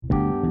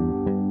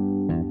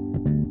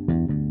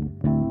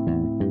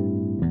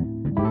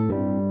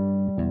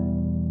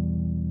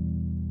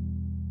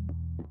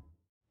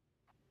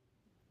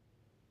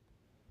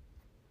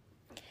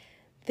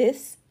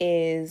This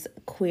is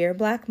Queer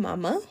Black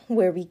Mama,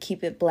 where we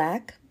keep it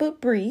black but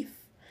brief,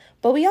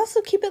 but we also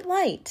keep it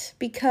light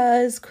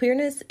because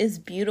queerness is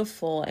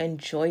beautiful and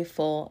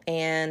joyful,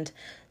 and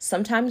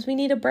sometimes we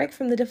need a break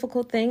from the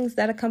difficult things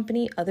that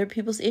accompany other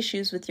people's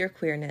issues with your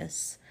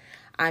queerness.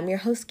 I'm your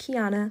host,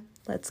 Keana.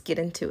 Let's get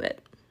into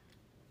it.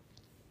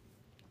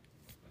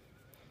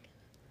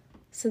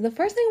 So the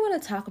first thing I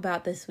want to talk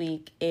about this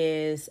week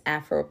is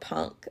Afro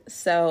Punk.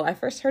 So I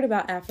first heard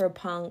about Afro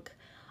Punk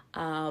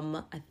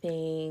I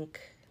think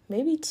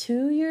maybe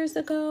 2 years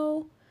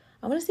ago.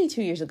 I want to say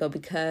 2 years ago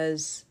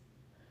because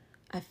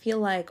I feel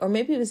like, or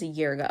maybe it was a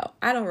year ago.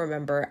 I don't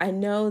remember. I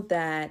know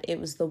that it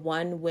was the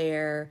one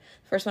where,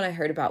 the first one I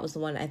heard about was the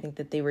one I think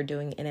that they were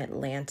doing in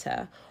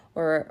Atlanta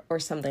or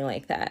something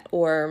like that.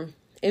 Or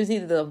it was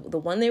either the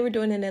one they were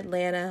doing in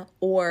Atlanta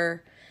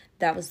or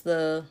that was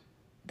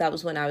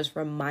when I was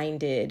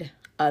reminded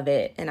of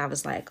it. And I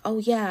was like, oh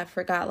yeah, I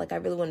forgot. Like I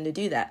really wanted to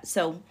do that.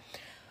 So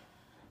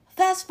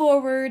fast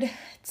forward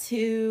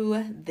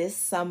to this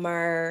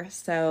summer.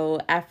 So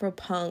Afro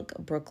Punk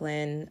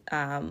Brooklyn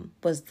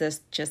was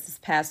just this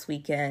past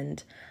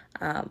weekend.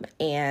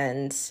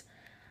 And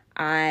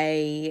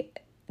I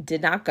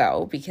did not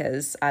go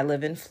because I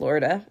live in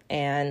Florida.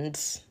 And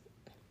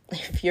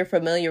if you're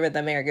familiar with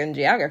American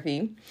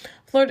geography,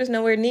 Florida's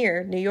nowhere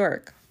near New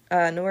York,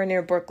 nowhere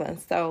near Brooklyn.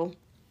 So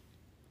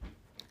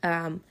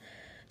I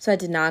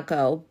did not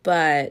go,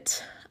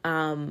 but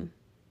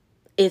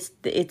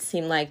it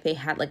seemed like they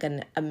had like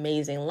an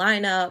amazing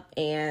lineup,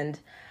 and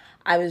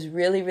I was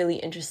really, really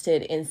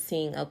interested in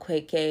seeing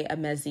Akwaeke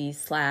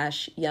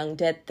Emezi / Young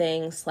Dead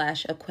Thing /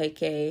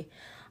 Akwaeke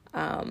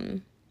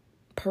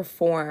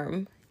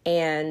perform,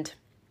 and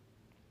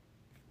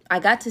I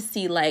got to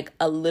see like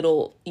a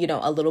little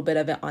bit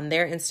of it on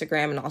their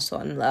Instagram and also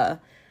on I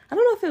don't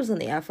know if it was on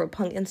the Afro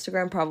Punk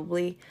Instagram,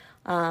 probably,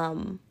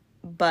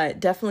 but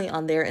definitely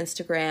on their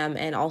Instagram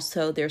and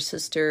also their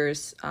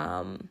sister's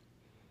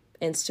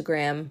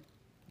Instagram.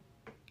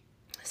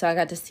 So I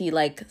got to see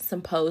like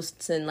some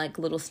posts and like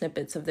little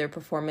snippets of their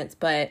performance,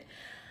 but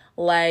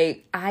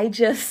like I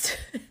just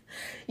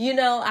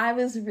I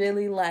was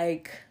really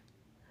like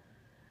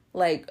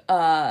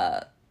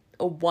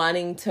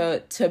wanting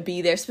to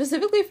be there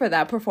specifically for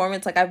that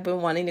performance. Like I've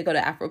been wanting to go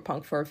to Afro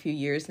Punk for a few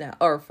years now,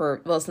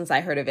 since I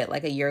heard of it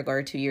like a year ago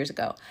or 2 years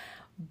ago.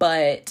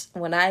 But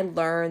when I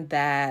learned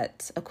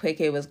that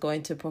Akwaeke was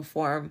going to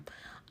perform,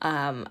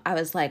 I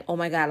was like, oh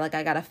my God, like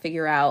I got to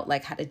figure out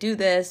like how to do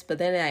this. But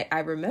then I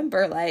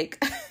remember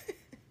like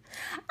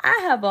I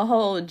have a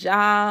whole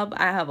job.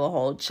 I have a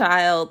whole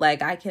child.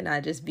 Like I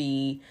cannot just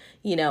be,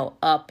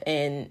 up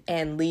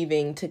and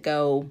leaving to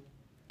go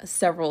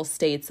several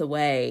states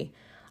away,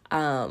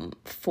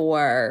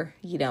 for,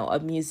 a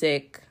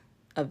music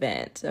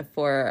event,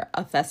 for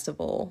a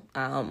festival.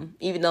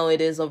 Even though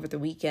it is over the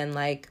weekend,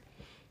 like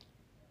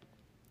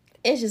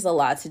it's just a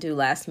lot to do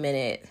last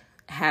minute,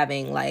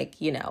 having like,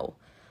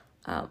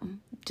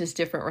 just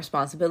different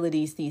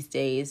responsibilities these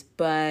days,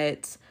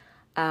 but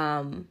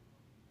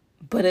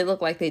it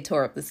looked like they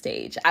tore up the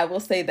stage. I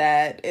will say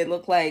that it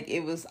looked like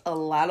it was a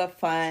lot of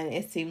fun.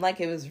 It seemed like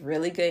it was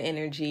really good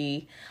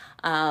energy.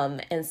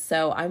 And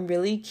so I'm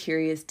really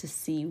curious to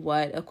see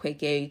what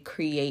Akwaeke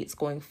creates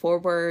going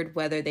forward,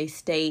 whether they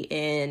stay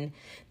in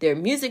their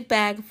music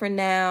bag for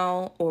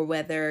now or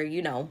whether,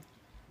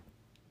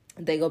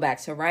 they go back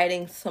to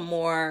writing some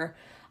more,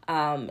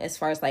 as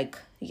far as like,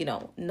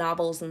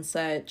 novels and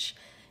such.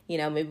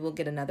 Maybe we'll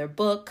get another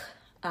book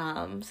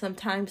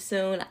sometime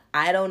soon.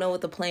 I don't know what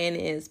the plan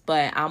is,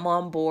 but I'm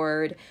on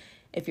board.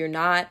 If you're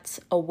not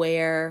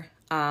aware,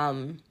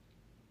 Akwaeke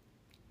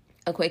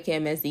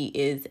Emezi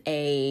is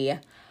I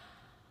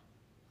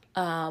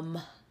don't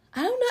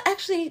know,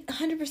 actually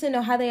 100%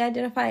 know how they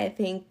identify. I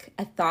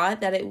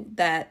thought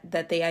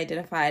that they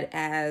identified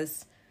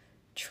as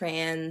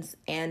trans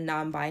and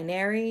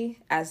non-binary,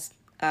 as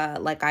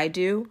like I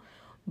do,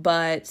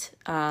 but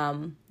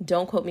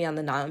don't quote me on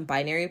the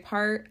non-binary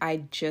part.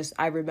 I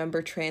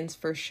remember trans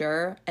for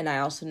sure, and I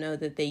also know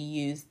that they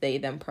use they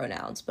them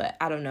pronouns, but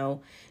I don't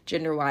know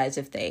gender wise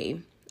if they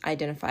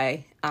identify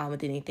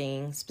with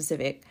anything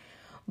specific.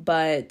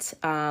 But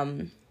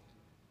but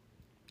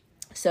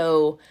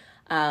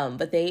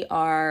they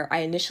are, I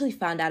initially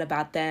found out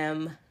about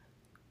them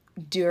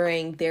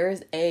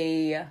there's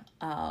a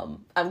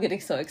I'm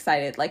getting so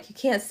excited, like you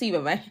can't see,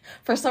 but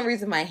for some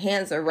reason my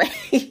hands are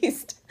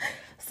raised.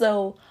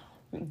 So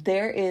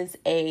there is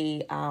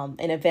an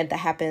event that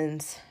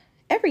happens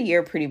every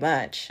year pretty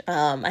much.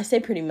 I say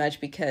pretty much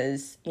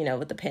because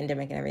with the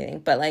pandemic and everything,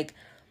 but like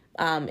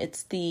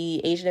it's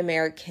the Asian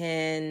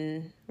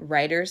American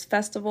Writers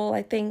Festival,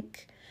 I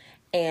think.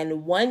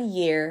 And one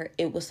year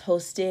it was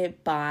hosted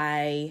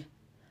by,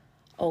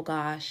 oh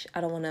gosh, I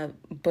don't want to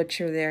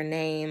butcher their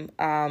name.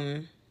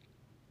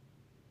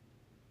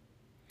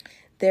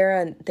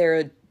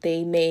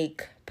 They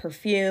make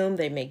perfume,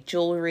 they make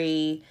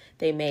jewelry,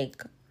 they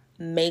make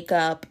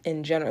makeup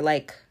in general,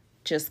 like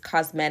just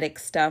cosmetic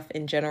stuff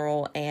in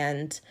general,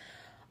 and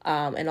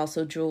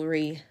also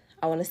jewelry.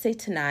 I want to say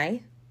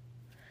Tanai.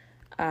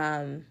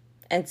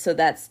 And so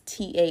that's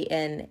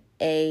Tanai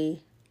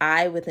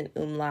with an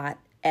umlaut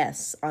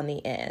S on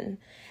the end.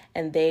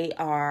 And they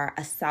are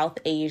a South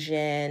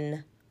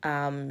Asian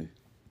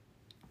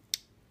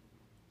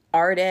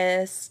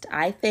artist,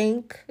 I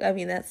think. I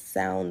mean, that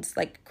sounds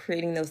like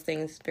creating those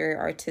things very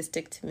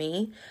artistic to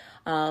me.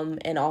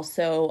 And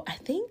also, I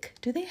think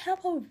they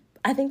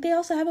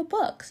also have a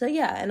book. So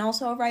yeah, and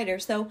also a writer.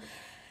 So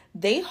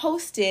they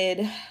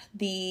hosted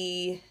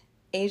the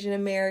Asian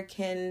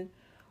American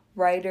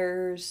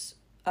Writers,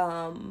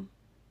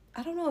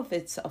 I don't know if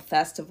it's a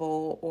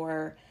festival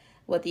or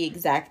what the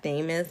exact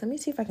name is. Let me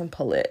see if I can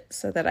pull it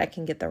so that I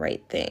can get the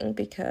right thing,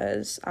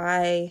 because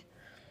I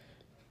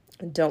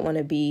don't want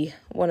to be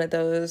one of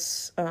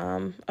those.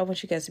 I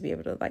want you guys to be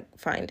able to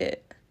find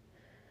it.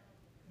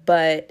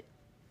 But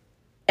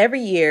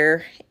every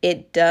year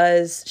it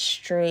does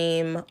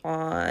stream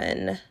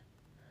on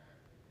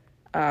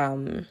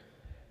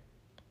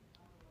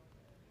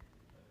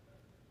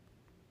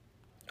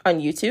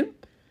YouTube.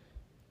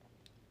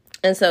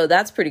 And so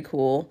that's pretty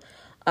cool.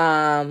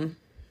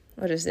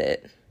 What is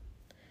it?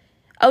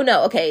 Oh,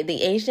 no. Okay.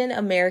 The Asian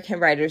American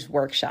Writers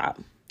Workshop.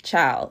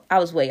 Child, I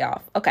was way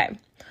off. Okay.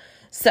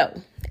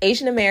 So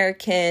Asian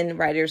American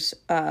Writers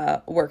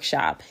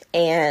Workshop.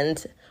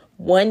 And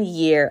 1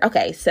 year.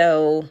 Okay.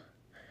 So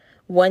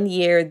 1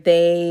 year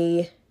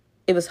it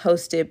was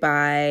hosted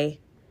by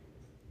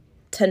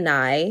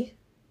Tanai,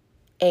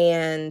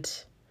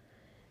 and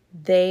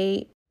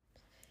they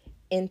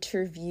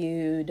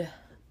interviewed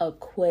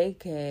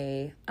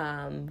Akwaeke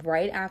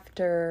right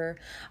after,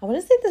 I want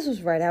to say this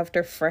was right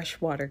after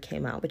Freshwater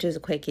came out, which is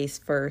Akwaeke's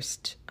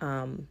first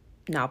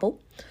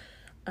novel.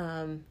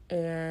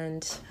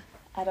 And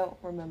I don't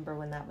remember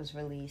when that was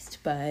released,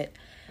 but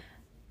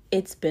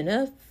it's been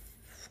a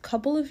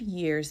couple of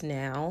years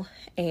now.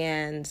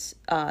 And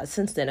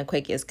since then,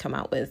 Akwaeke has come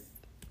out with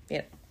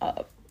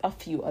a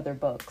few other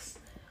books.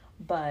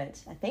 But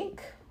I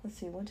think, let's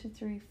see, 1, 2,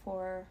 3,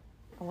 4,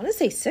 I want to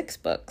say 6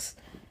 books.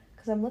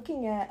 Because I'm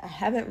looking at, I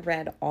haven't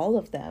read all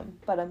of them,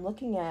 but I've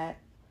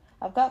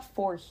got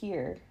 4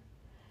 here.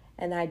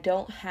 And I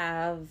don't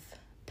have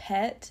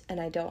Pet, and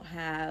I don't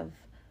have,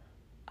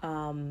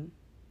 I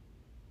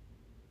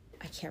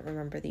can't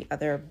remember the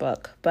other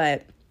book,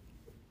 but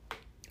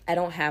I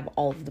don't have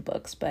all of the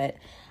books, but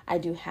I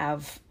do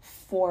have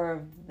 4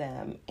 of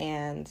them.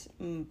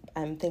 And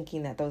I'm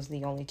thinking that those are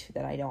the only 2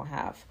 that I don't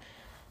have.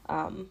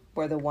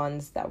 Were the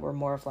ones that were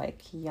more of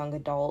young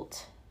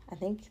adult. I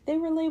think they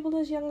were labeled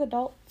as young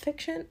adult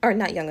fiction, or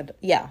not young adult.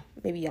 Yeah,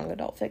 maybe young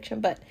adult fiction.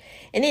 But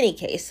in any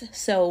case,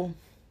 so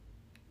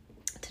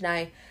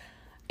tonight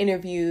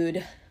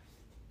interviewed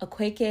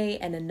Akwaeke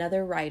and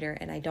another writer,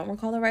 and I don't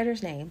recall the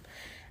writer's name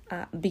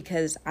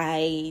because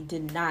I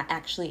did not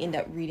actually end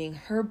up reading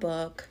her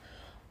book,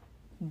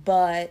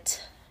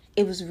 but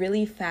it was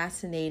really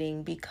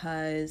fascinating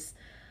because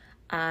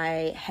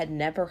I had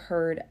never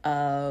heard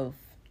of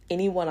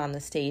anyone on the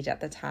stage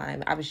at the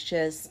time. I was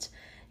just,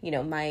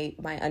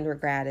 my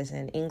undergrad is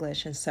in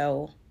English, and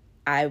so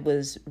I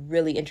was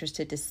really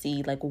interested to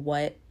see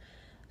what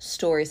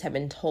stories have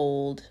been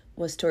told,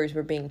 what stories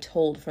were being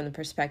told from the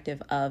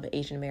perspective of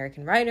Asian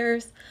American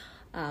writers.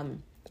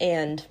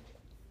 And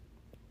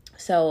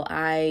so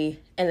and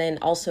then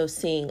also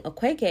seeing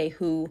Akwaeke,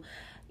 who,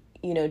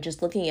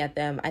 just looking at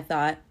them, I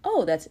thought,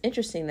 oh, that's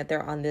interesting that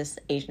they're on this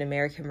Asian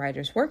American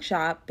Writers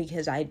Workshop,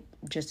 because I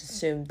just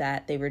assumed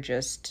that they were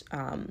just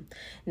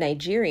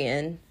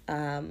Nigerian,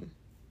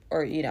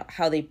 or,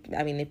 how they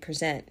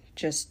present,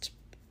 just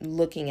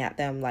looking at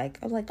them I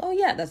was like, oh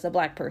yeah, that's a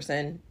Black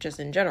person just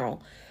in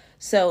general.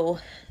 So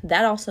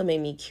that also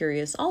made me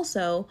curious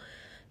also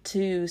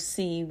to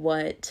see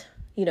what,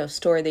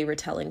 story they were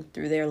telling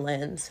through their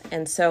lens.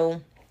 And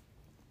so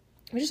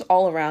it was just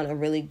all around a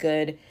really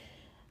good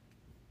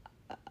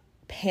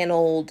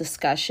panel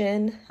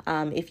discussion.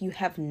 If you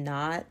have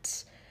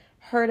not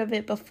heard of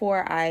it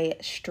before, I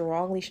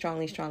strongly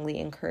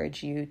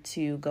encourage you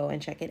to go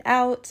and check it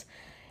out.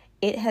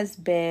 It has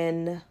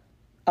been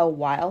a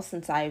while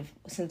since I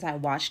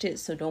watched it,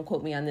 so don't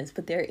quote me on this,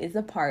 but there is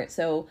a part.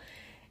 So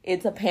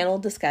it's a panel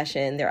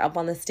discussion. They're up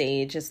on the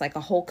stage. It's a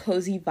whole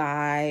cozy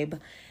vibe,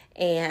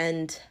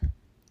 and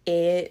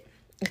it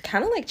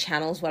kind of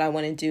channels what I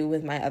want to do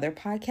with my other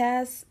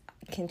podcasts.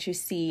 Can't you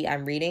see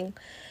I'm reading?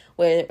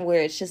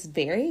 Where it's just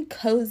very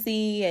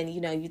cozy, and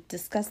you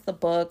discuss the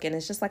book, and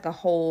it's just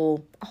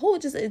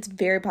it's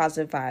very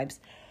positive vibes.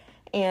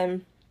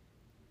 And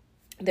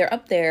they're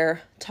up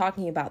there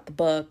talking about the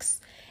books,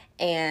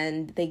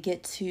 and they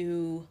get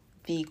to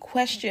the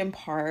question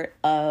part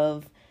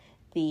of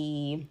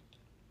the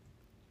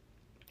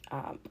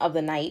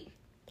night,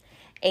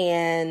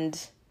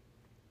 and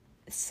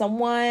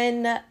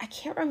someone, I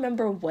can't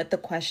remember what the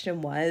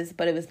question was,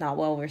 but it was not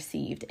well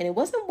received. And it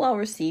wasn't well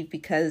received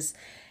because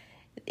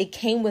it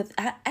came with,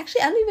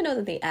 actually, I don't even know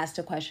that they asked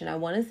a question. I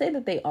want to say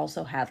that they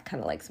also have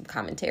kind of some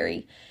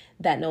commentary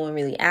that no one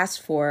really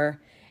asked for.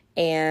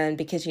 And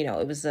because,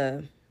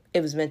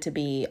 it was meant to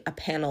be a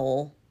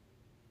panel,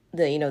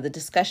 the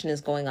discussion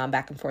is going on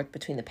back and forth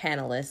between the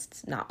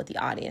panelists, not with the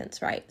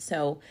audience, right?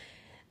 So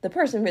the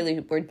person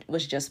really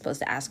was just supposed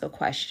to ask a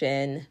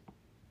question,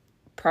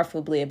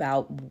 preferably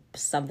about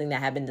something that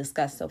had been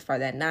discussed so far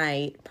that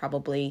night,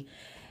 probably.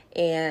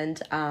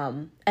 And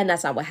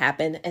that's not what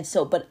happened. And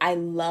so, but I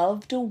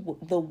loved the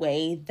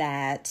way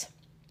that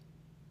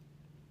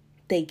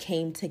they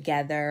came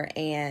together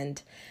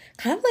and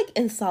kind of like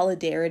in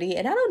solidarity.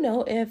 And I don't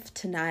know if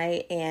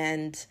Tonight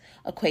and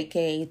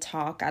Akwaeke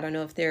talk. I don't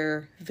know if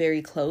they're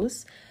very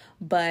close,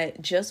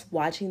 but just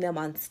watching them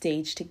on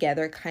stage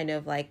together kind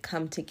of like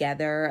come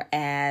together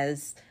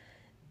as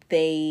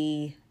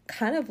they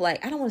kind of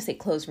like, I don't want to say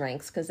close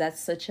ranks, because that's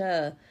such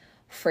a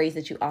phrase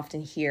that you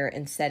often hear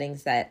in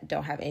settings that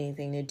don't have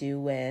anything to do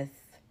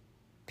with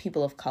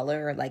people of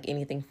color or like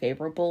anything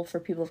favorable for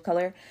people of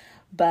color.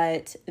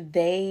 But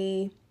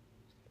they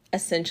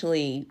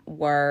essentially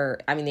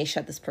they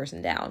shut this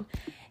person down.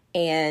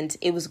 And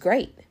it was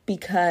great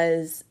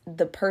because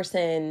the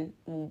person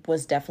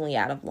was definitely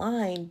out of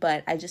line,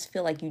 but I just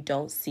feel like you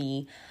don't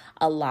see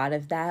a lot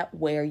of that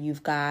where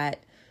you've got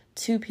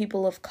two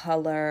people of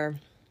color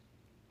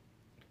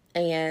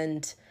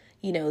and,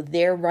 you know,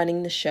 they're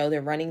running the show,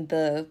 they're running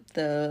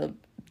the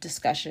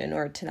discussion,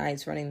 or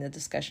Tonight's running the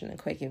discussion, and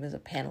Akwaeke was a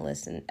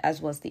panelist, and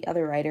as was the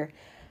other writer.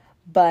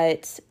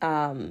 But,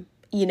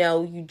 you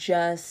know,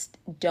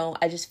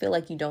 I just feel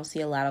like you don't see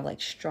a lot of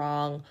like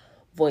strong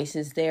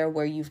voices there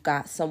where you've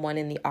got someone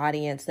in the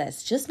audience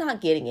that's just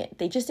not getting it.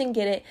 They just didn't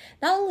get it.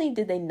 Not only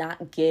did they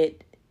not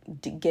get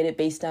it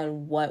based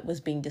on what was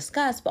being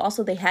discussed, but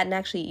also they hadn't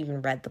actually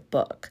even read the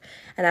book.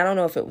 And I don't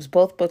know if it was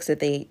both books that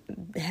they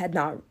had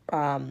not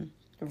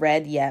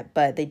read yet,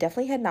 but they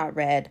definitely had not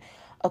read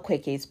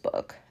Akwaeke's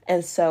book.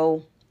 And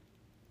so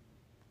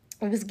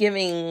it was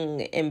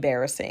giving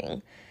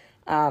embarrassing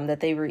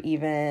that they were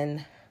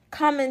even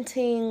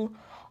commenting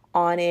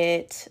on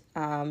it,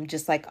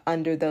 just like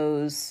under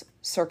those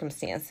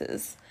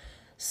circumstances.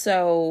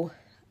 So,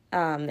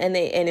 and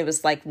it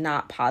was like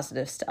not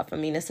positive stuff. I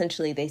mean,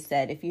 essentially they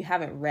said, if you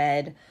haven't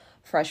read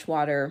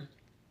Freshwater,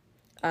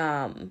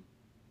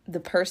 the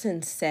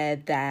person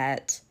said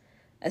that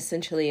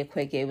essentially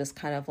Akwaeke was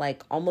kind of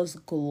like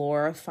almost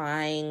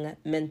glorifying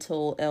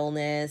mental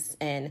illness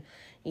and,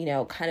 you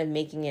know, kind of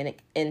making it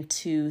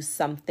into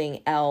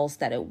something else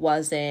that it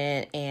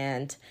wasn't.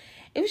 And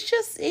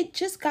it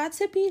just got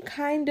to be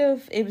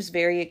it was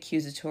very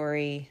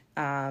accusatory,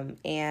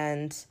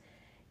 and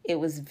it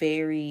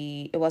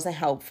wasn't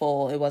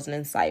helpful. It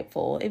wasn't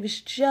insightful. It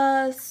was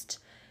just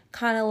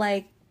kind of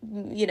like,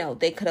 you know,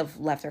 they could have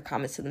left their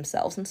comments to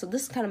themselves. And so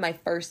this is kind of my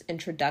first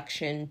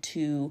introduction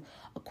to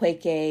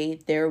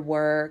Akwaeke, their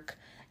work,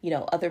 you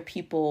know, other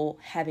people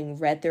having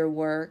read their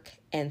work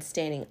and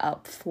standing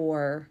up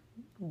for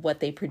what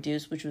they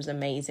produced, which was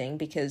amazing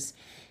because,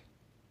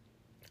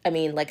 I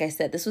mean, like I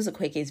said, this was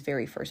Akwaeke's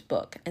very first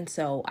book. And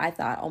so I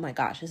thought, oh my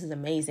gosh, this is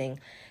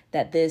amazing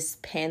that this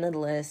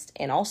panelist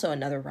and also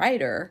another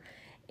writer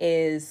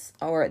this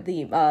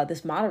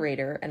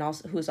moderator and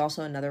also who's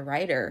also another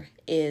writer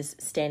is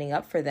standing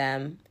up for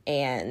them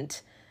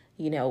and,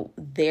 you know,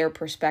 their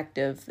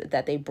perspective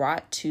that they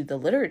brought to the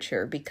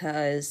literature,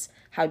 because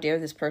how dare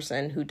this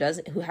person who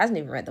hasn't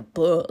even read the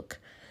book,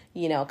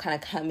 you know, kind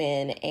of come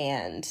in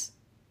and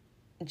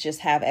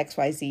just have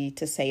XYZ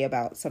to say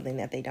about something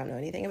that they don't know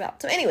anything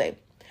about. So anyway,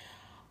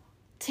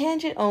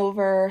 tangent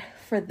over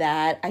for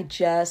that. I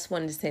just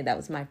wanted to say that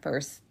was my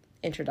first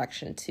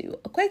introduction to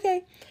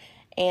Akwaeke,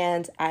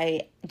 and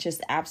I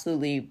just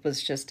absolutely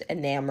was just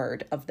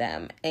enamored of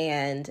them.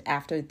 And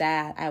after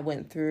that, I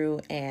went through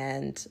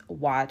and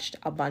watched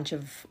a bunch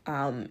of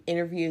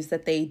interviews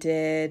that they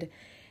did,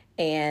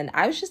 and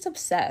I was just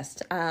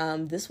obsessed.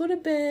 This would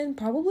have been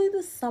probably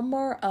the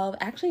summer of,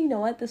 actually, you know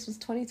what? This was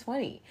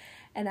 2020.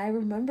 And I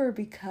remember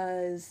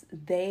because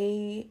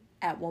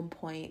at one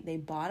point, they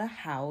bought a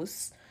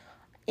house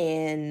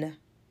in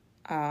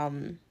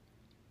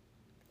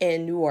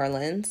New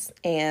Orleans.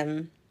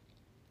 And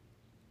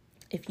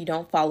if you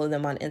don't follow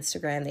them on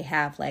Instagram, they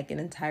have like an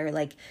entire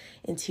like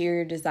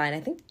interior design. I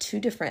think 2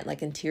 different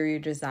like interior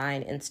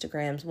design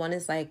Instagrams. One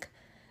is like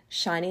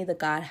Shiny the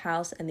God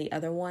House, and the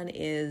other one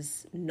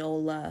is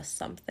Nola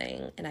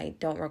something, and I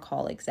don't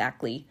recall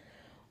exactly.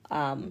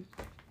 But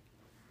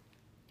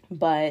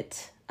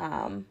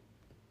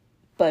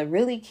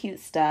really cute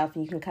stuff.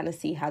 You can kind of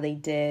see how they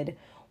did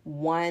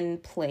one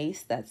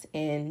place that's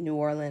in New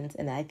Orleans,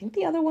 and I think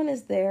the other one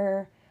is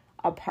their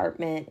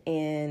apartment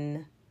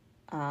in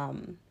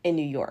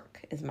New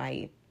York is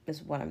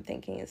what I'm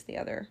thinking is the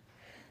other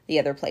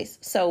place.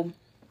 So,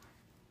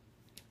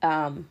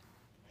 let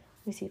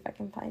me see if I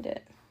can find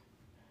it,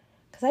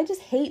 because I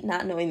just hate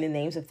not knowing the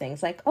names of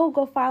things. Like, oh,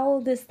 go follow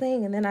this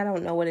thing, and then I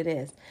don't know what it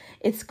is.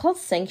 It's called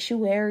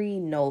Sanctuary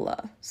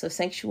Nola. So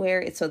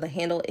the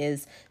handle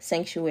is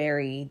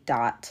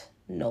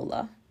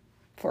sanctuary.nola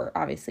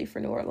obviously for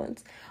New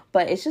Orleans.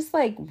 But it's just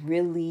like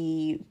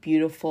really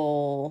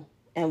beautiful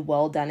and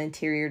well done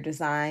interior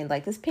design.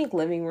 Like this pink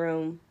living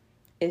room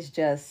is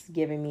just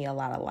giving me a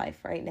lot of life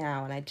right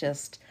now. And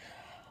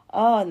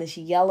and this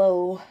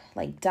yellow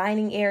like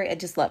dining area. I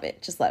just love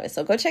it.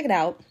 So go check it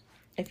out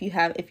if you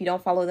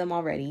don't follow them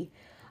already.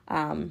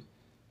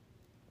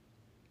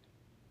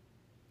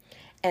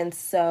 And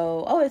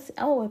so,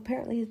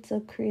 apparently it's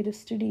a creative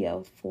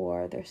studio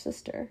for their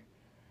sister.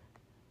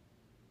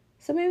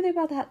 So maybe they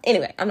bought the house.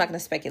 Anyway, I'm not going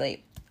to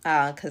speculate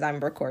because I'm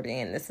recording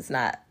and this is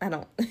not, I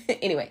don't,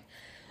 anyway.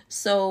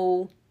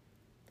 So,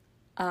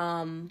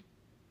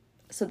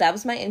 so that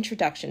was my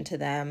introduction to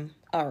them,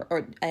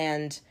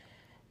 and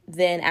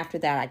then after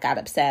that, I got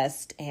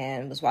obsessed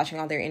and was watching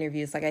all their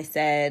interviews, like I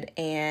said,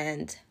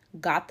 and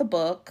got the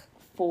book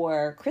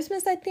for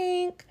Christmas, I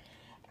think,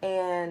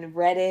 and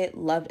read it.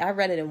 I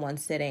read it in one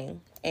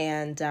sitting,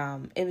 and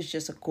it was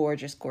just a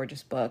gorgeous,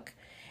 gorgeous book.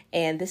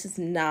 And this is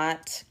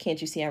not,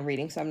 can't you see I'm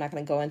reading, so I'm not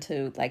going to go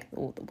into like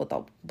what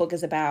the book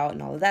is about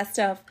and all of that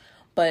stuff,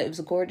 but it was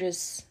a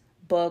gorgeous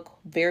book,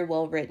 very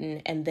well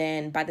written. And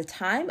then by the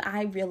time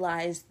I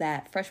realized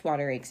that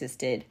freshwater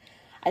existed,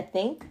 I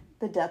think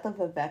The Death of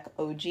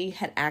Akwaeke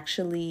had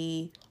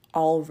actually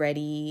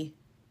already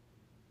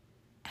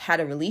had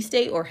a release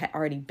date or had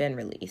already been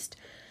released.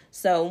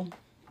 So,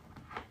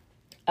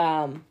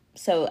 I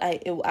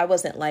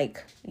wasn't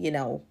like,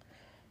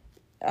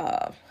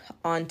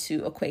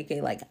 onto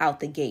Akwaeke like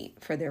out the gate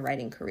for their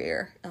writing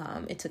career.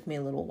 It took me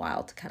a little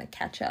while to kind of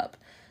catch up.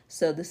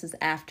 So this is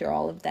after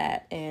all of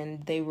that,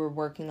 and they were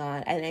working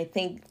on, and I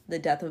think The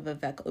Death of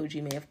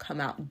Akwaeke may have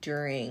come out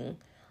during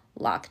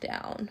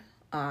lockdown,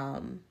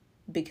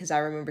 because I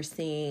remember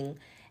seeing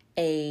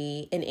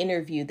an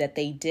interview that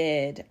they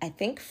did, I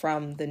think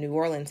from the New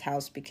Orleans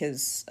house,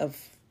 because of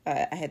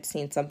I had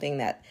seen something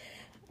that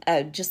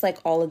just like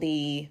all of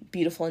the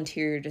beautiful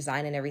interior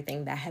design and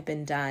everything that had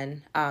been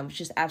done,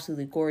 just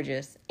absolutely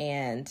gorgeous.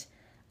 And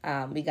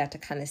we got to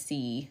kind of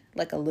see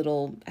like I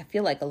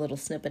feel like a little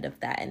snippet of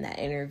that in that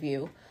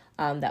interview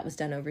that was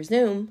done over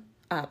Zoom,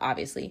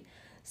 obviously.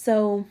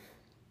 So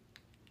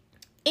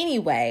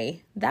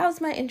anyway, that was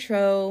my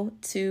intro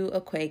to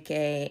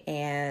Akwaeke,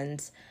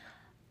 and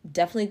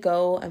definitely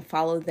go and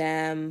follow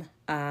them.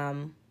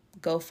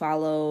 Go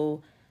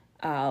follow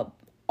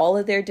all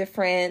of their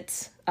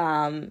different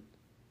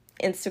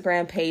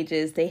Instagram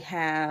pages. They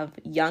have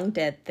Young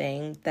Dead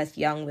Thing. That's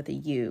Young with a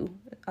U,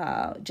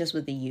 just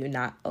with a U,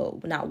 not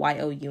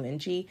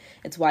Young.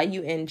 It's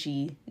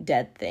Yung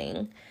Dead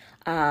Thing.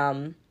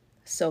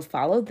 So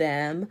follow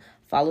them.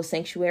 Follow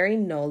Sanctuary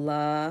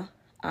Nola.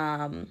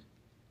 I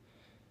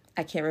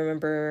can't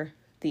remember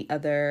the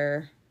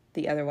other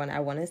one. I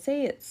want to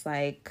say it's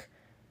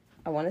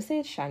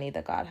Shiny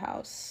the God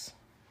House.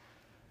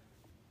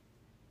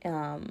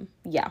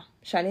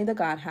 Shiny the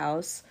God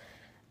House.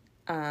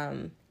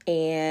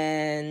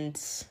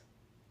 And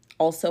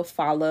also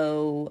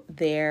follow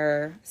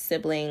their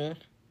sibling,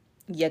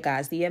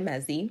 Yagazi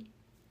Emezi,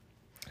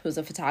 who's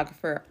a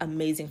photographer,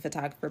 amazing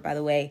photographer, by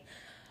the way.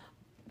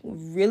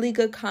 Really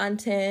good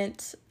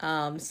content.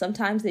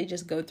 Sometimes they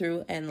just go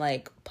through and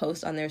like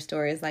post on their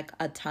stories like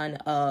a ton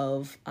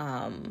of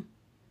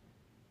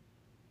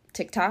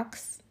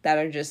TikToks that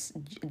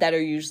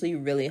are usually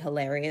really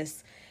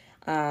hilarious.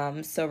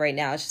 So right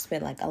now it's just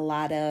been like a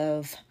lot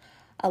of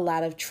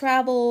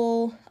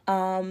travel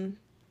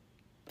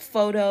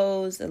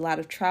photos, a lot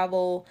of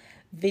travel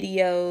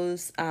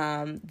videos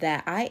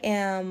that I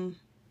am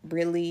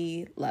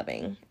really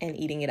loving and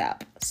eating it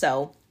up.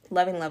 So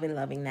loving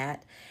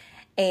that.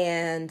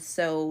 And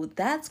so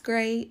that's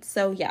great.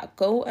 So yeah,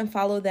 go and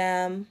follow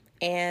them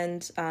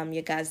and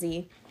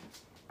Yagazi.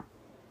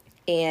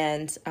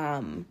 And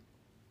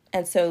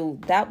so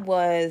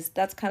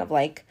that's kind of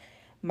like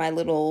my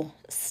little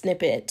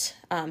snippet.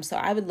 So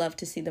I would love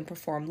to see them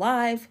perform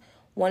live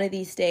one of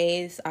these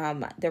days.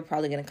 They're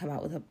probably going to come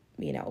out with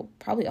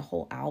probably a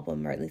whole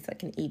album, or at least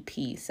like an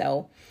EP.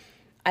 So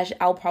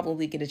I'll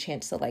probably get a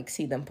chance to like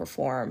see them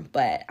perform.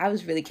 But I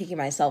was really kicking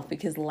myself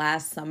because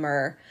last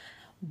summer,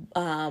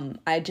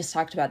 I just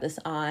talked about this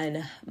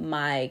on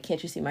my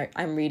Can't You See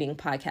I'm Reading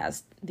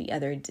podcast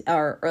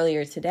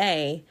earlier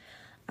today,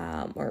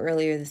 or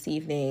earlier this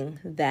evening,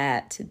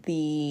 that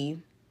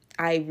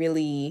I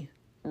really,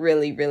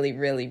 really, really,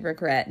 really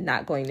regret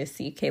not going to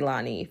see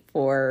Kehlani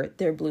for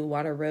their Blue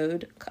Water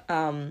Road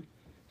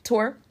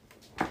tour.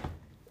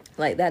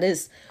 Like that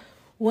is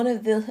one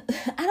of the,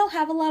 I don't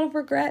have a lot of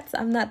regrets.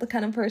 I'm not the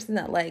kind of person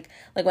that like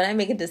when I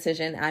make a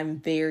decision,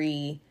 I'm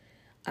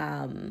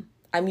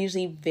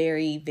usually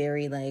very,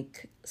 very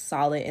like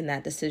solid in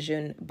that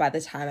decision. By the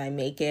time I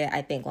make it,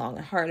 I think long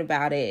and hard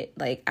about it.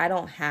 Like I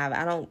don't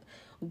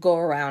go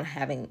around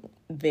having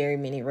very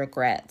many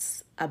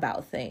regrets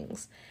about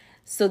things.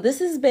 So this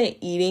has been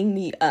eating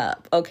me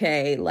up,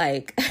 okay?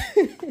 Like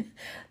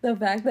the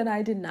fact that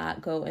I did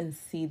not go and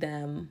see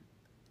them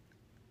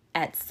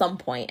at some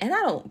point, and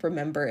I don't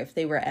remember if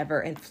they were ever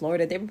in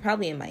Florida. They were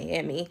probably in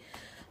Miami,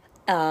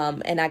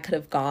 and I could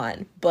have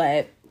gone,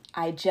 but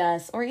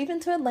or even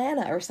to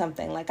Atlanta or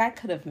something. Like I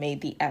could have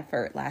made the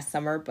effort last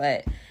summer,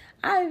 but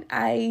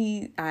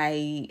I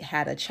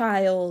had a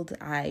child.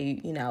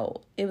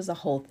 It was a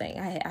whole thing.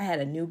 I had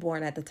a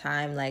newborn at the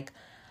time. Like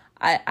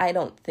I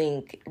don't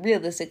think,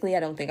 realistically, I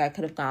don't think I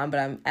could have gone,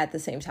 but at the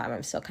same time,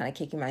 I'm still kind of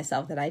kicking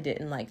myself that I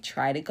didn't like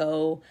try to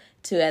go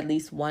to at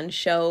least one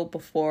show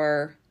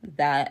before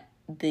that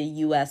the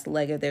US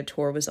leg of their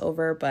tour was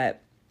over.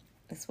 But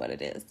That's what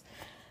it is.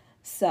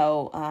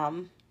 So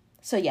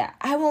yeah,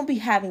 I won't be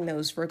having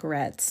those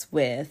regrets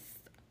with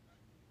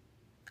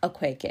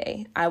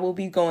Akwaeke. I will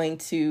be going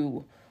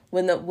to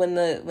when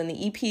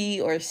the EP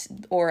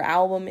or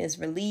album is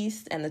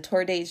released and the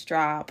tour dates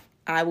drop.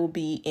 I will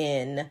be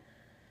in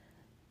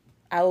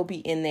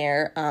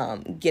there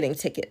getting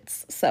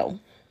tickets. So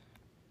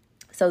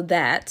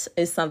that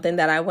is something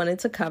that I wanted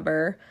to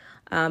cover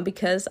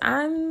because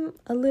I'm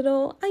a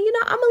little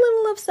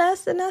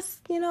obsessed, and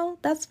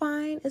that's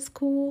fine. It's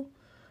cool.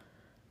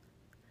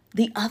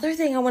 The other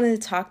thing I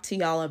wanted to talk to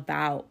y'all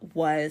about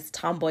was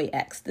Tomboy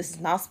X. This is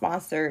not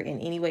sponsored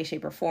in any way,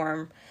 shape, or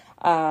form.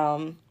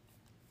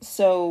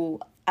 So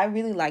I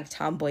really like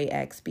Tomboy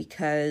X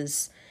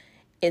because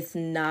it's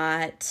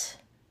not,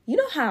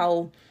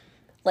 how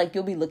like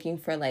you'll be looking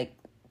for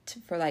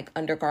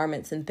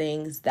undergarments and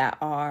things that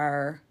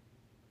are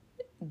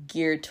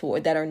geared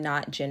toward, that are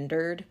not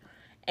gendered,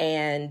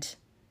 and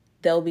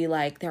they'll be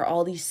like, there are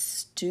all these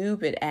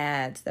stupid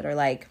ads that are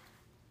like,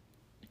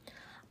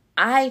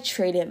 I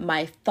traded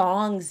my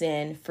thongs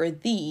in for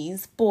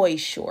these boy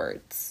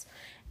shorts.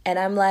 And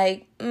I'm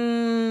like,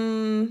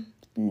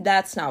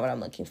 that's not what I'm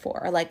looking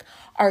for. Or like,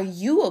 are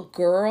you a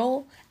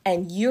girl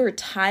and you're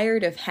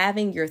tired of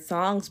having your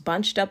thongs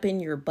bunched up in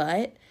your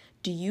butt?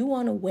 Do you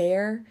want to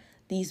wear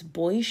these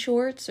boy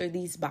shorts or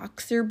these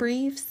boxer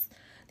briefs?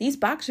 These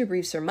boxer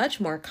briefs are much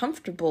more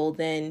comfortable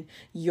than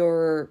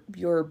your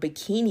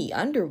bikini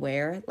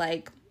underwear.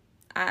 Like,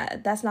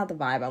 that's not the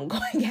vibe I'm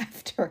going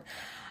after.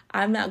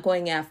 I'm not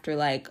going after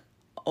like,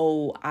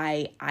 oh,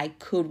 I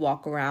could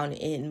walk around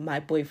in my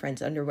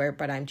boyfriend's underwear,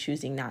 but I'm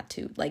choosing not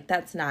to. Like,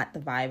 that's not the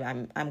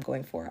vibe I'm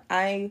going for.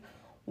 I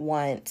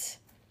want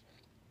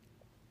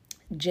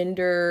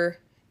gender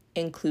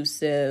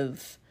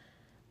inclusive,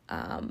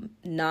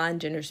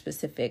 non-gender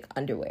specific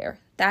underwear.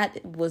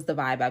 That was the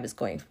vibe I was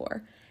going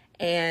for.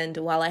 And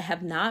while I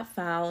have not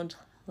found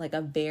like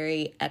a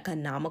very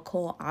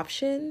economical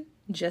option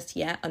just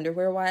yet,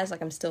 underwear wise,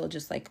 like I'm still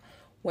just like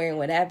wearing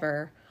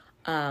whatever.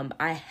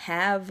 I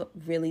have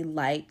really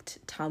liked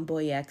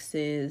Tomboy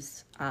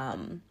X's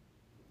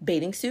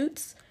bathing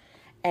suits.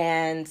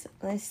 And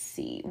let's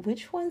see,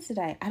 which ones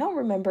I don't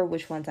remember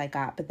which ones I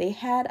got, but they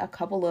had a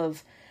couple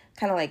of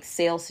kind of like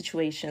sale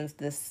situations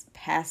this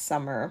past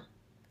summer.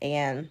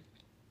 And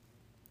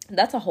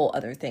that's a whole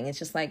other thing. It's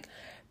just like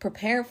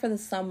preparing for the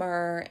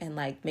summer and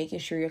like making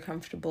sure you're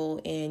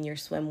comfortable in your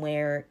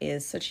swimwear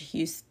is such a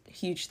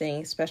huge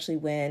thing, especially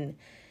when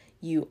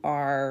you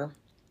are,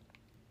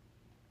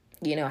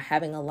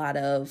 having a lot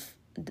of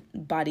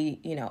body,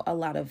 a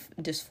lot of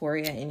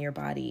dysphoria in your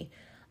body.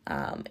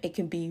 It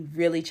can be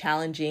really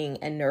challenging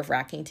and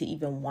nerve-wracking to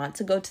even want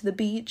to go to the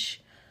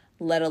beach,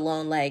 let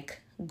alone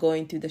like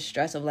going through the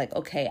stress of like,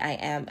 okay,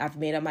 I've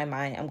made up my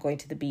mind, I'm going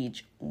to the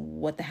beach.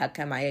 What the heck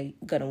am I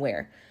gonna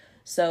wear?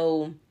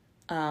 So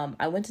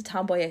I went to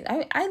Tomboy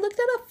X. I looked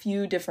at a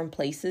few different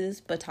places,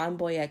 but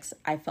Tomboy X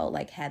I felt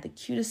like had the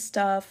cutest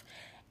stuff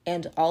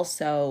and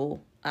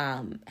also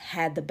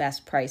had the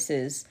best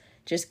prices,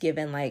 just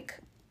given like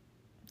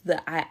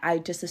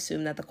I just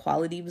assumed that the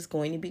quality was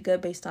going to be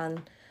good based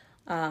on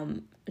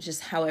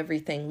just how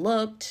everything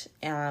looked.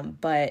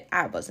 But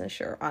I wasn't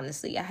sure,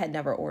 honestly. I had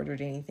never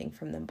ordered anything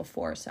from them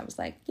before. So I was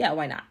like, yeah,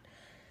 why not?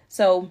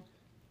 So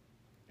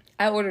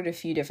I ordered a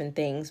few different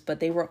things, but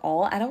they were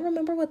all, I don't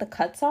remember what the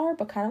cuts are,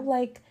 but kind of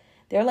like,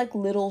 they're like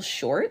little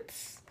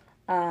shorts.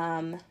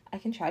 I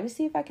can try to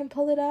see if I can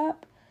pull it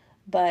up,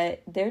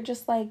 but they're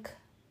just like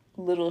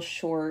little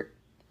short,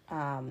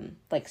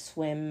 like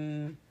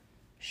swim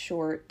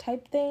short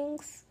type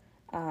things.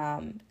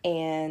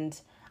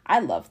 And I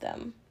love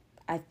them.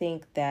 I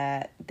think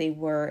that they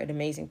were an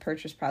amazing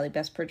purchase, probably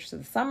best purchase of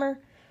the summer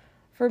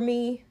for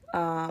me.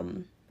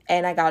 And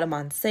I got them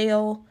on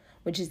sale,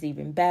 which is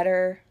even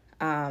better.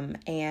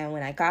 And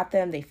when I got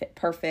them, they fit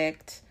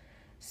perfect.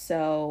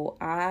 So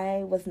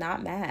I was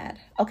not mad.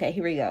 Okay,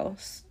 here we go.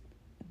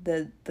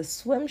 The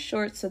swim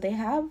shorts, so they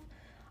have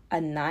a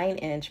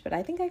 9-inch, but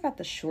I think I got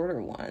the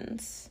shorter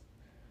ones.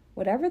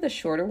 Whatever the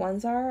shorter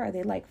ones are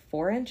they like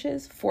 4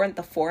 inches? The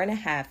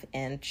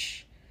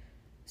 4.5-inch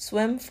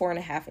swim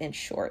 4.5-inch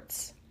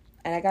shorts.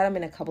 And I got them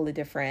in a couple of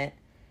different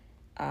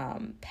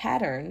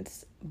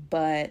patterns,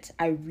 but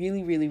I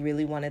really, really,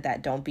 really wanted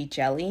that Don't Be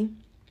Jelly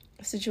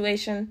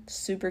situation.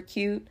 Super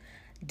cute.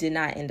 Did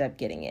not end up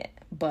getting it,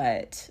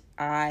 but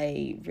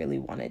I really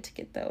wanted to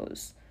get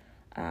those.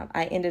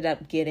 I ended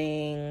up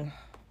getting,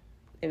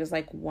 it was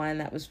like one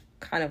that was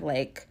kind of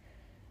like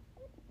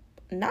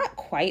not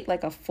quite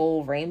like a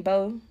full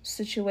rainbow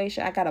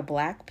situation. I got a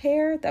black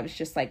pair that was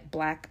just like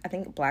black, I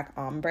think black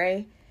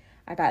ombre.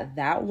 I got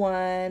that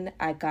one.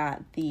 I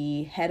got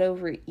the head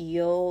over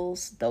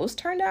eels. Those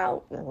turned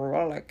out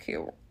really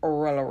cute.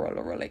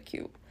 Really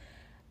cute.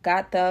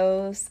 Got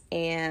those.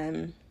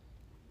 And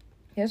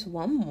there's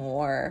one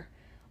more,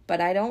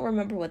 but I don't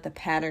remember what the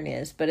pattern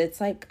is, but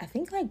it's like, I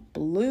think like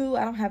blue.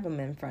 I don't have them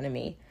in front of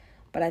me,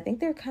 but I think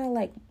they're kind of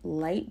like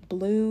light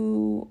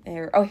blue.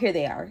 Oh, here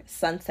they are.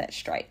 Sunset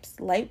stripes.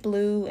 Light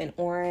blue and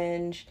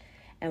orange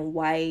and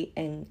white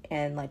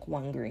and like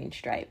one green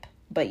stripe.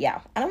 But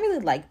yeah, I don't really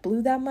like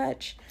blue that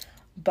much,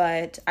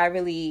 but I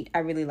really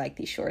like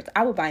these shorts.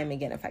 I would buy them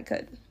again if I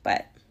could,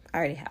 but I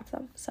already have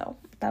them, so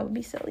that would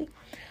be silly.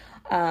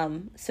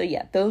 So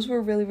yeah, those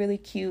were really, really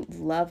cute.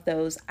 Love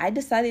those. I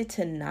decided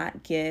to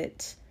not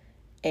get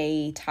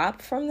a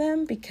top from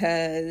them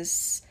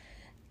because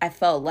I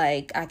felt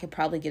like I could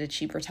probably get a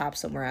cheaper top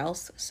somewhere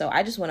else. So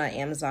I just went on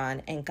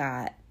Amazon and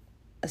got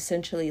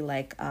essentially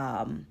like,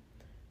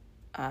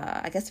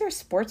 I guess they're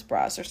sports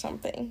bras or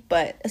something,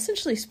 but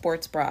essentially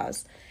sports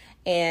bras.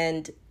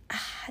 And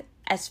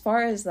as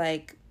far as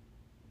like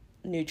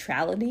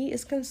neutrality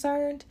is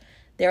concerned,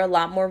 they're a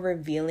lot more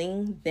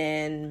revealing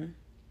than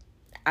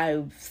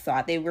I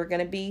thought they were going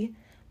to be.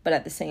 But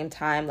at the same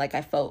time, like,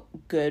 I felt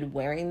good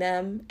wearing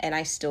them, and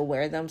I still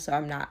wear them, so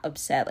I'm not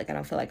upset. Like, I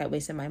don't feel like I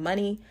wasted my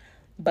money.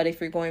 But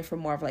if you're going for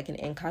more of like an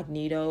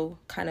incognito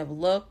kind of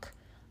look,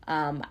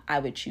 I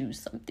would choose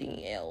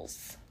something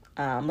else.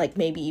 Like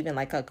maybe even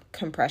like a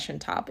compression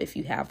top if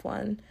you have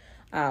one.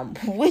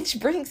 Which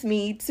brings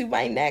me to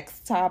my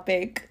next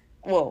topic.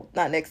 Well,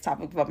 not next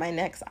topic, but my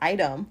next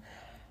item.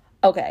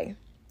 Okay,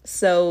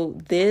 so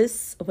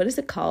this, what is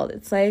it called?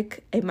 It's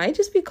like, it might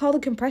just be called a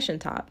compression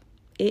top.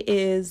 It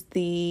is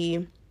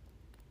the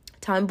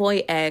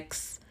Tomboy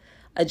X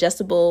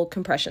adjustable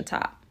compression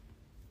top.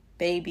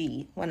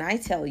 Baby, when I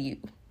tell you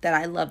that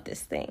I love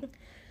this thing.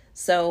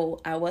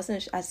 So I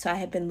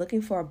had been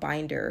looking for a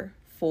binder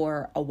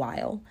for a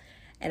while,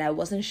 and I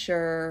wasn't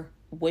sure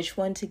which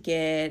one to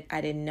get.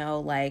 I didn't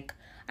know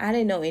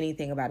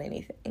anything about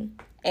anything.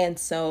 And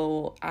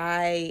so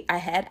I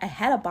had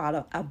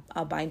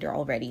a binder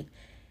already,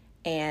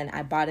 and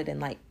I bought it in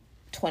like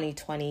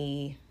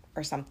 2020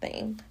 or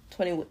something.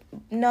 Probably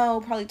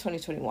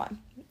 2021.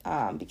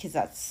 Because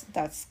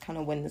that's kind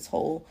of when this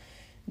whole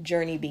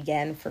journey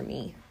began for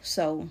me.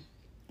 So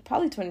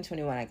probably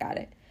 2021 I got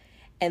it.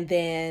 And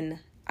then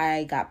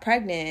I got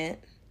pregnant,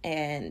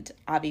 and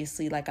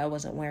obviously like I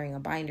wasn't wearing a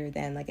binder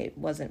then, like it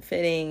wasn't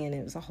fitting, and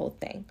it was a whole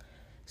thing.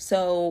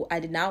 So I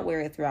did not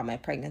wear it throughout my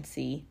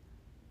pregnancy.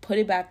 Put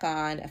it back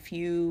on a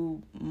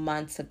few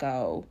months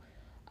ago,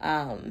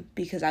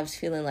 because I was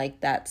feeling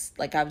like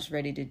I was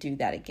ready to do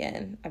that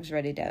again. I was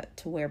ready to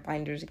wear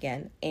binders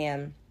again,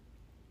 and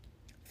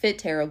fit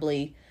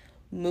terribly,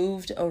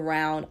 moved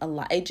around a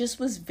lot. It just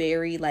was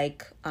very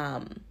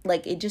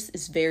it just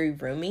is very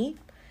roomy,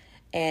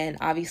 and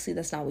obviously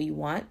that's not what you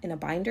want in a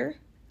binder.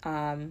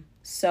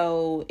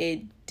 So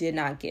it did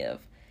not give.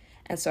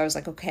 And so I was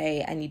like,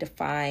 okay, I need to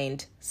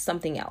find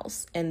something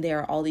else. And there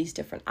are all these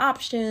different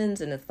options.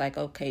 And it's like,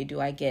 okay,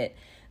 do I get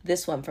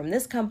this one from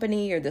this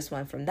company or this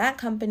one from that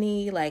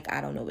company? Like,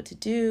 I don't know what to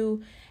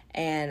do.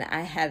 And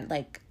I had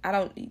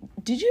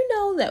did you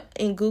know that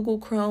in Google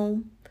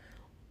Chrome,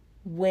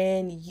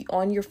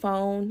 on your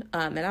phone,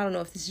 and I don't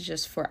know if this is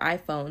just for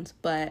iPhones,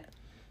 but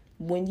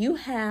when you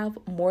have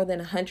more than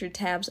 100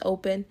 tabs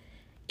open,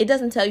 it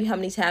doesn't tell you how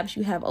many tabs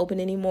you have open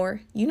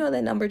anymore. You know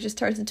that number just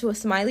turns into a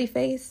smiley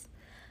face?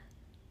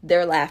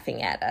 They're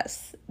laughing at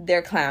us.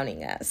 They're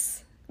clowning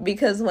us.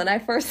 Because when I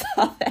first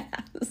saw that,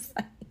 I was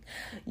like,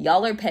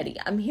 y'all are petty.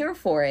 I'm here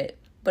for it,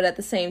 but at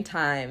the same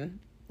time,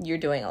 you're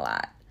doing a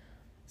lot.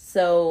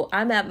 So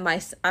I'm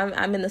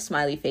in the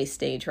smiley face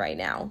stage right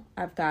now.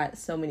 I've got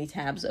so many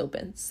tabs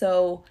open.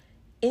 So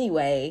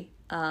anyway,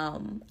 I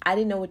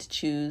didn't know what to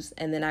choose.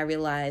 And then I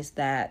realized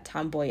that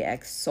Tomboy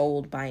X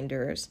sold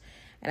binders.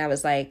 And I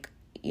was like,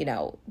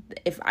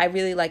 if I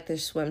really like their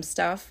swim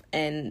stuff.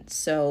 And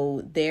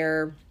so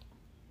their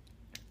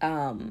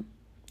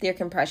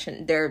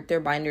compression, their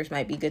binders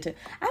might be good to,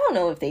 I don't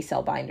know if they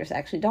sell binders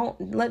actually. Don't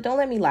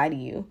let me lie to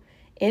you.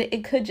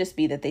 It could just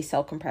be that they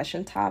sell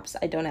compression tops.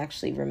 I don't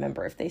actually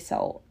remember if they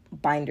sell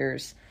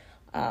binders.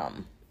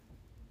 And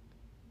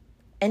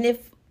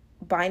if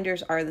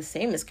binders are the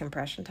same as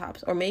compression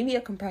tops, or maybe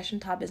a compression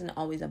top isn't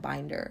always a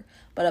binder,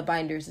 but a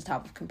binder is a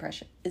type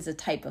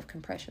of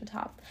compression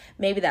top.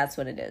 Maybe that's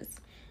what it is.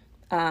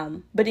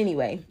 But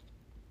anyway,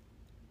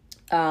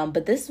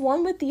 but this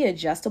one with the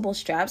adjustable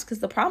straps, because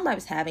the problem I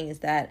was having is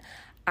that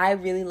I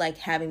really like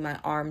having my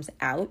arms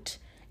out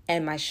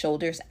and my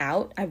shoulders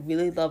out. I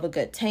really love a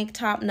good tank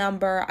top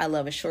number. I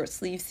love a short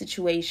sleeve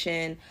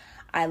situation.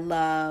 I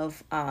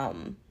love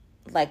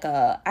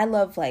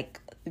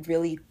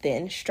really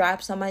thin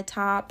straps on my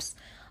tops,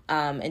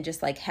 and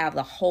just like have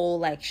the whole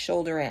like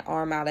shoulder and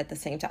arm out at the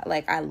same time.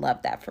 Like, I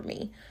love that for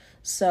me.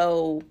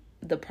 So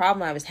the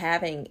problem I was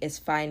having is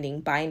finding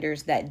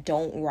binders that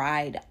don't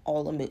ride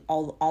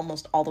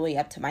almost all the way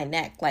up to my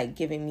neck, like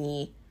giving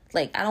me,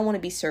 like, I don't want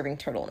to be serving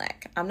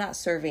turtleneck. I'm not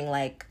serving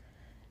like,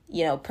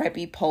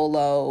 preppy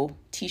polo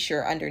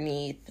t-shirt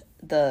underneath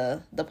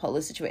the polo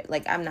situation.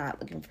 Like, I'm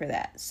not looking for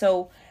that.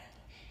 So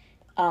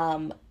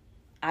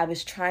I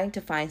was trying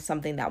to find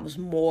something that was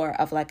more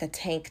of like a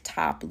tank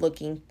top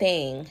looking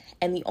thing.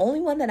 And the only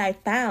one that I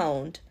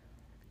found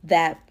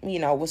that,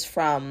 was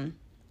from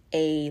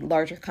a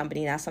larger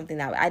company, not something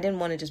that I didn't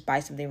want to just buy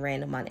something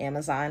random on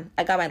Amazon.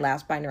 I got my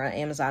last binder on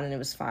Amazon and it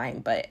was fine,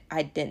 but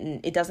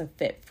it doesn't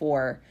fit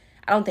I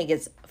don't think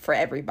it's for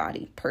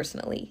everybody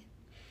personally.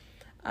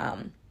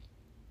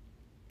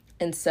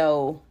 And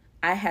so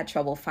I had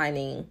trouble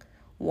finding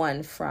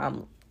one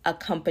from a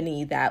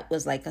company that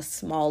was like a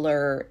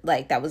smaller,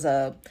 like that was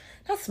a,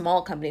 not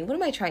small company. What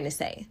am I trying to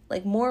say?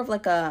 Like more of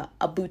like a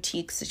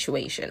boutique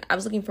situation. I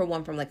was looking for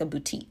one from like a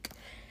boutique.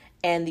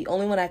 And the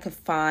only one I could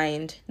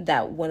find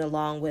that went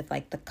along with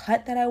like the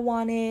cut that I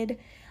wanted,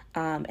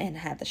 and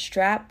had the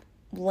strap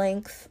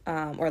length,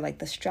 or like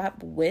the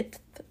strap width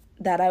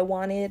that I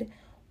wanted,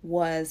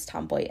 was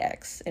Tomboy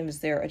X. It was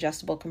their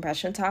adjustable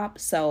compression top.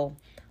 So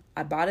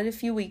I bought it a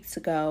few weeks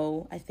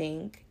ago, I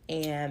think,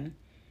 and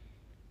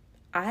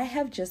I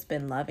have just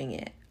been loving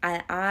it.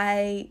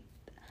 I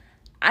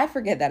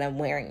forget that I'm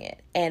wearing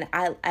it, and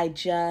I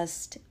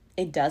just,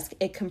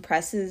 it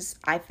compresses.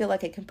 I feel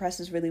like it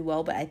compresses really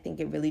well, but I think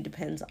it really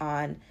depends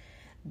on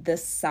the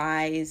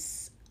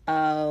size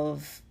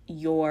of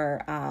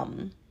your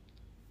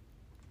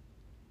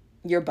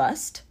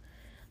bust,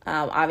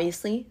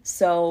 obviously.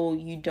 So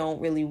you don't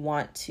really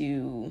want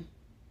to,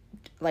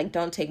 like,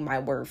 don't take my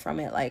word from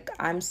it. Like,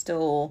 I'm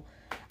still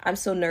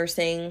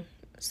nursing.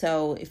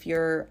 So if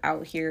you're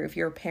out here, if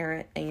you're a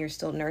parent and you're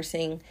still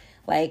nursing,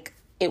 like,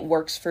 it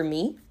works for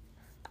me.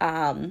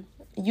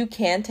 You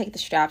can take the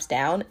straps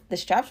down. The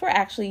straps were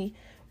actually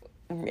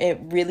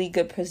in really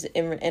good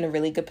in a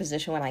really good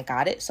position when I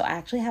got it. So I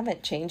actually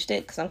haven't changed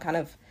it because I'm kind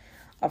of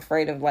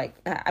afraid of, like,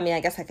 I mean, I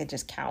guess I could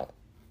just count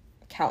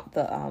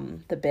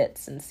the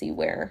bits and see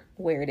where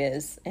it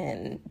is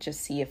and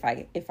just see if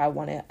I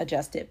want to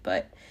adjust it.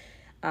 But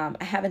I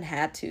haven't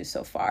had to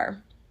so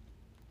far.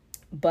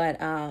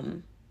 But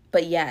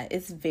yeah,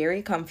 it's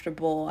very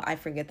comfortable. I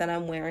forget that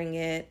I'm wearing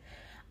it.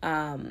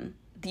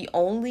 The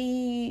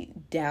only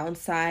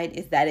downside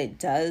is that it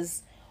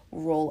does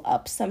roll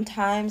up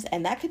sometimes,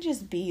 and that could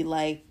just be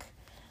like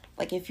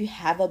if you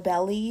have a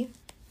belly,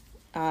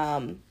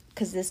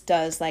 because this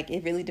does, like,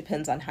 it really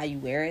depends on how you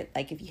wear it.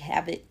 Like, if you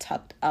have it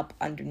tucked up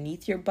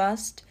underneath your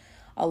bust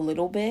a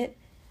little bit,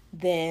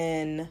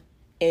 then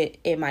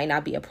it might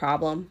not be a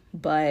problem.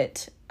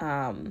 But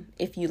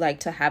if you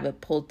like to have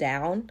it pulled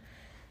down,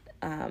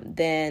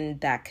 then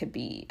that could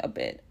be a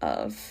bit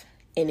of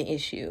an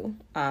issue.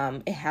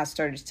 It has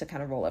started to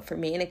kind of roll up for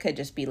me, and it could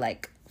just be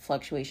like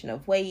fluctuation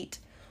of weight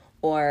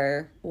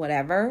or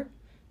whatever,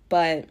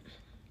 but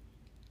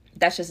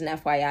that's just an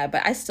FYI.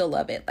 But I still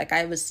love it. Like,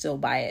 I would still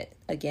buy it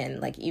again.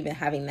 Like, even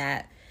having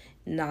that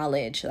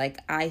knowledge, like,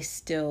 I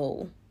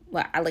still,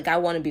 I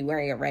want to be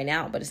wearing it right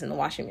now, but it's in the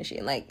washing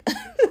machine. Like,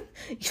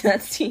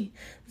 that's the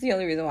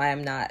only reason why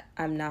I'm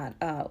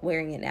not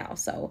wearing it now.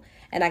 So,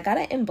 and I got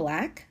it in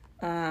black.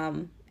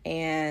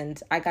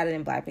 And I got it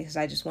in black because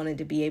I just wanted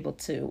to be able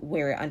to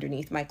wear it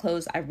underneath my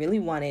clothes. I really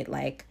wanted,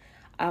 like,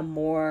 a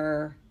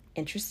more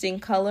interesting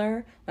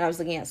color. When I was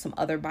looking at some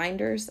other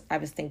binders, I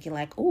was thinking,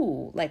 like,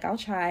 ooh, like, I'll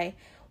try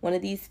one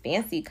of these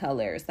fancy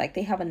colors. Like,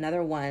 they have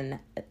another one.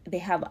 They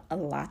have a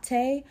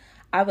latte.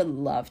 I would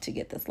love to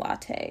get this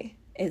latte.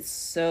 It's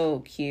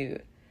so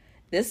cute.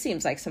 This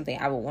seems like something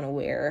I would want to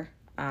wear,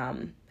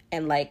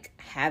 and, like,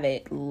 have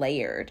it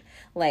layered,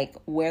 like,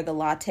 wear the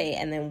latte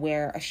and then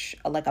wear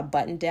like a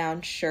button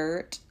down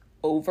shirt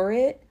over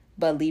it,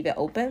 but leave it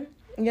open,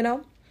 you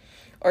know,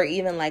 or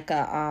even like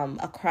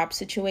a crop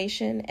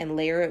situation and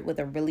layer it with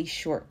a really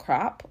short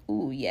crop.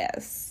 Ooh,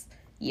 yes.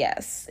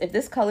 If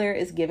this color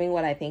is giving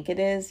what I think it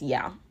is,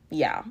 yeah,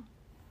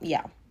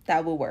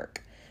 that will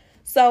work.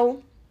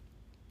 So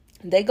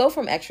they go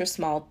from extra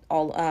small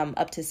all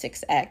up to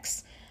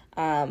 6X.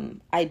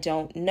 I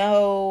don't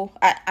know.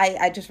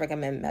 I just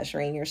recommend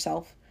measuring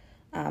yourself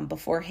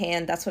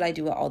beforehand. That's what I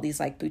do at all these,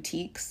 like,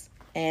 boutiques.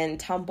 And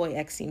Tomboy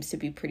X seems to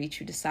be pretty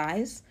true to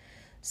size.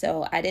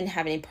 So I didn't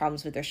have any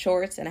problems with their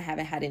shorts, and I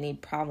haven't had any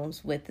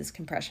problems with this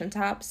compression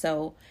top.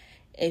 So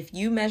if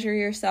you measure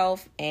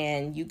yourself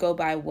and you go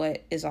by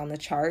what is on the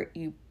chart,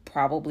 you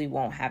probably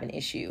won't have an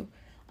issue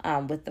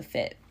with the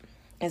fit,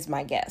 is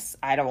my guess.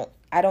 I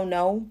don't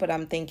know, but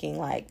I'm thinking,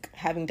 like,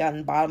 having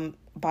done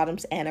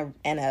bottoms and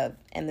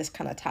this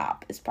kind of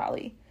top is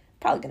probably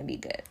going to be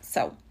good.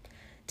 So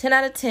 10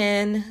 out of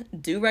 10,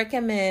 do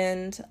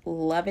recommend,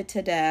 love it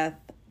to death.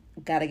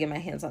 Gotta get my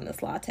hands on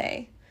this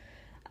latte.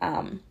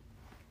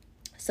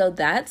 So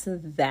that's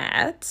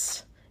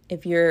that.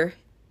 If you're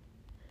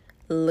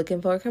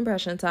looking for a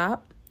compression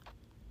top,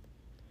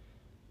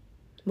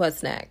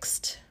 what's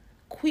next?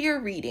 Queer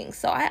reading.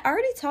 So I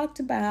already talked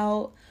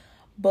about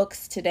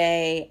books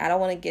today. I don't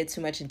want to get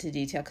too much into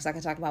detail because I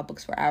can talk about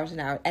books for hours and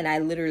hours, and I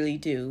literally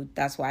do.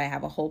 That's why I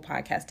have a whole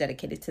podcast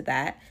dedicated to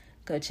that.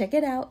 Go check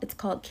it out. It's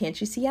called Can't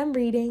You See I'm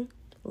Reading?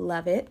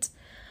 Love it.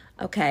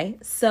 Okay,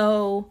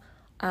 so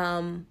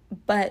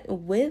but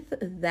with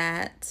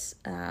that,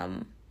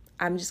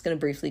 I'm just going to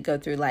briefly go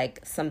through,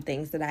 like, some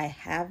things that I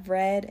have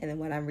read and then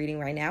what I'm reading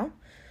right now.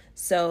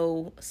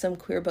 So some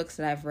queer books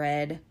that I've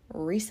read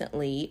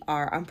recently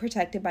are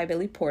Unprotected by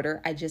Billy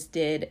Porter. I just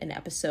did an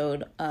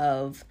episode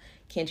of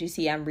Can't You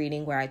See I'm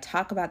Reading where I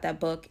talk about that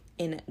book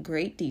in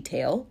great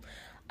detail.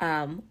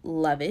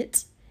 Love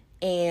it.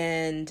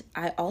 And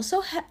I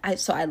also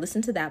so I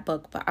listened to that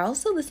book, but I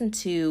also listened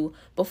to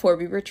Before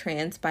We Were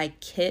Trans by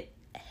Kit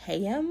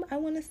Hayam, I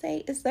want to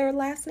say is their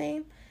last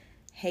name.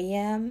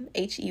 Hayam,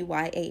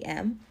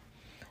 Heyam.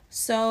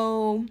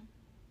 So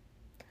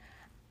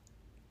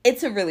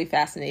it's a really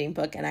fascinating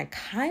book, and I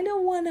kind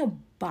of want to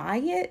buy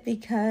it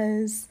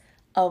because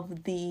of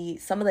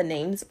some of the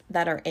names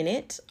that are in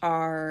it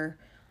are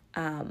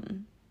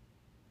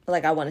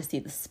like I want to see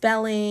the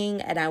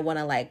spelling, and I want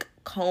to like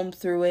comb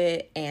through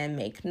it and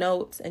make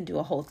notes and do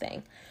a whole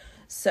thing.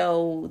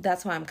 So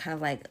that's why I'm kind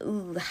of like,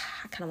 ooh,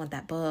 I kind of want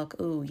that book.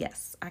 Ooh,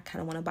 yes, I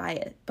kind of want to buy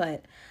it.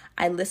 But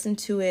I listened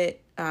to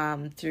it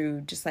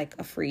through just like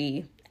a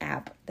free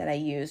app that I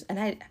use.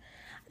 And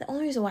the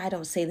only reason why I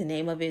don't say the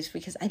name of it is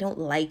because I don't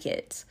like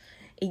it.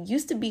 It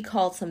used to be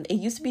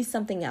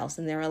something else.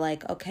 And they were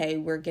like, okay,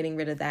 we're getting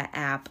rid of that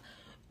app.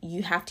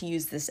 You have to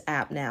use this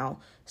app now.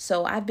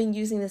 So I've been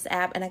using this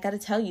app, and I got to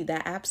tell you,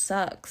 that app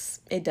sucks.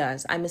 It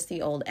does. I miss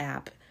the old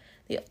app.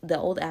 The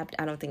old app,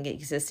 I don't think it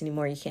exists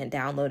anymore. You can't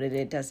download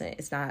it.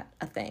 It's not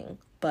a thing.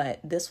 But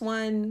this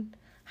one,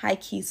 high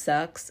key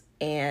sucks,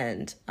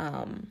 and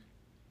I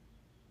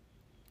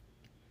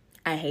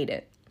hate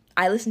it.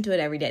 I listen to it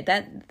every day.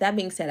 That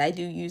being said, I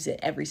do use it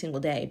every single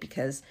day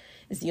because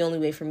it's the only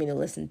way for me to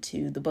listen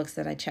to the books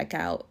that I check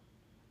out,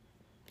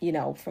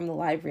 from the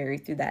library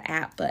through that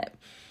app. But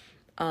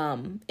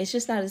it's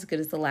just not as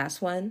good as the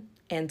last one.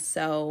 And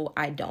so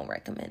I don't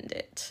recommend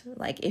it.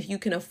 Like, if you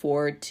can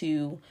afford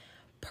to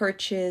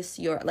purchase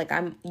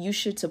you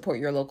should support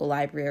your local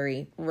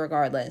library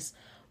regardless.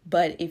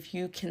 But if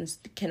you can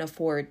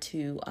afford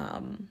to,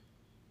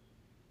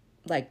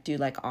 do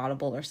like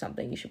Audible or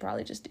something, you should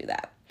probably just do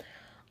that.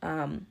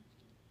 And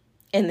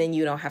then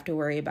you don't have to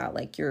worry about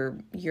like your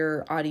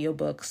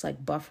audiobooks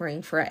like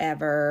buffering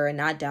forever and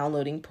not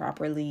downloading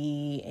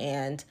properly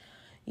and,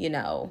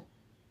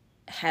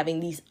 having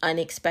these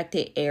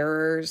unexpected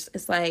errors.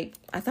 It's like,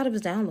 I thought it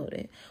was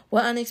downloaded.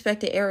 What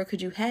unexpected error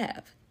could you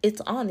have?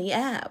 It's on the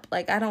app.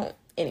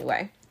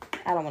 Anyway,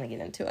 I don't want to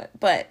get into it,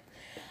 but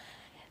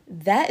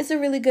that is a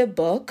really good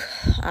book.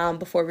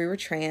 Before We Were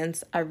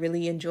Trans, I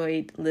really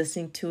enjoyed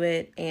listening to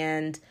it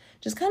and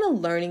just kind of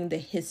learning the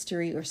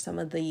history or some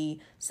of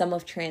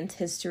trans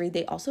history.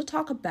 They also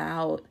talk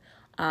about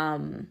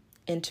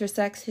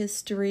intersex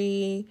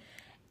history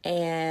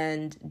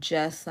and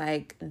just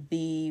like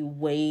the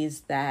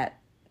ways that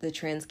the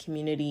trans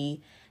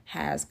community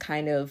has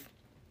kind of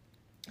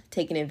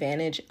taken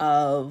advantage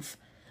of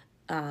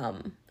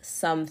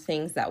some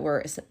things that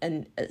were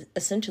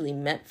essentially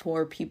meant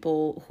for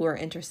people who are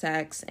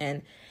intersex.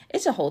 And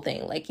it's a whole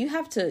thing. Like, you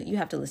have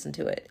to listen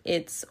to it.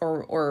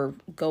 Or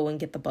go and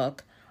get the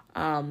book.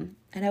 And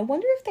I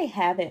wonder if they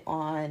have it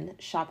on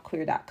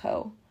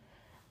shopqueer.co.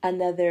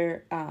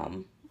 Another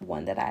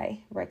one that I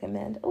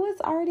recommend. Oh,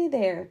 it's already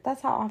there.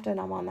 That's how often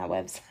I'm on that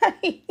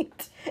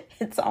website.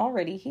 It's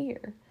already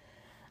here.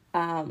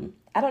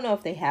 I don't know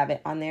if they have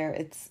it on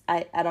there.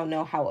 I don't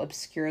know how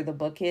obscure the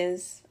book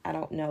is. I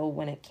don't know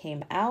when it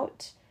came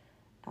out.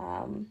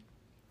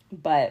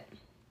 But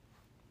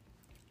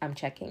I'm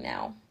checking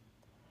now.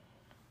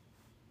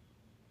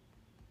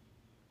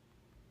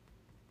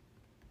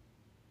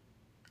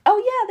 Oh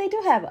yeah, they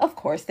do have it. Of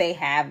course they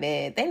have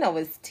it. They know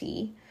it's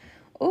tea.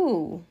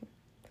 Ooh.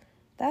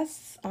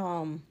 That's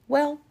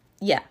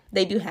yeah,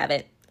 they do have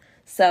it.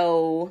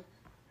 So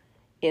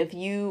if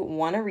you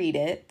want to read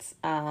it,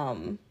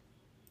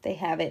 they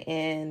have it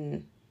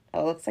in, it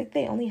looks like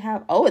they only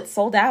have, it's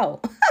sold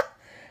out.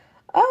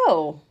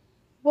 Oh,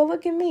 well,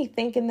 look at me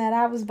thinking that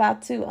I was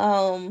about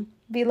to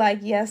be like,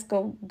 yes,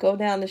 go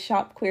down to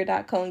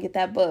shopqueer.co and get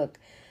that book.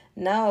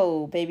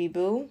 No, baby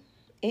boo,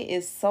 it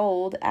is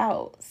sold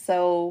out.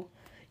 So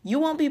you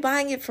won't be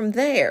buying it from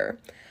there.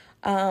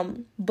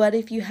 But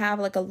if you have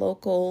like a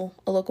local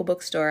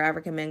bookstore, I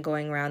recommend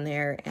going around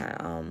there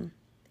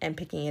and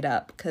picking it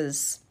up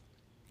because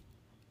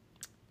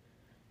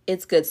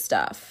it's good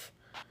stuff.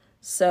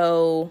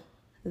 So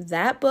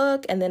that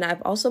book, and then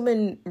I've also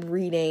been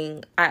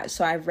reading,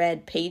 I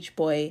read Page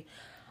Boy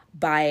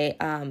by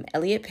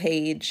Elliot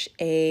Page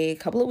a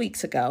couple of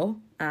weeks ago.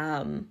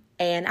 And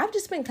I've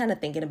just been kind of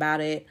thinking about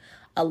it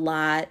a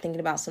lot, thinking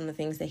about some of the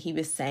things that he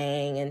was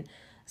saying and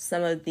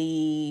some of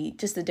the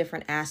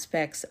different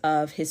aspects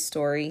of his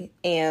story.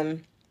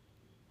 And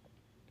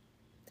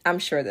I'm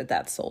sure that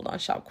that's sold on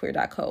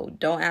shopqueer.co.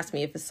 Don't ask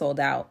me if it's sold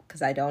out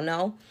because I don't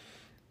know.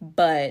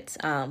 But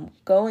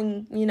go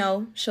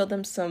and, show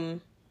them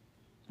some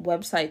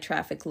website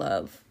traffic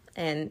love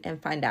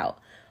and find out.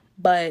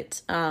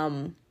 But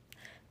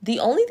the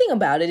only thing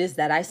about it is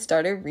that I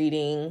started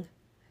reading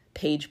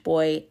Page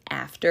Boy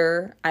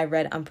after I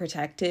read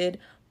Unprotected.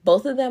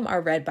 Both of them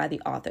are read by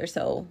the author,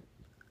 so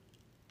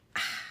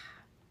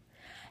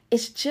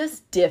it's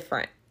just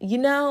different,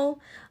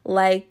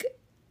 like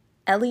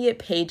Elliot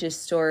Page's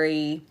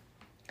story,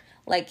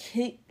 like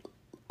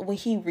when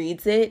he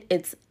reads it,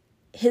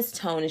 his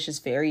tone is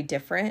just very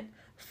different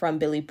from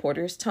Billy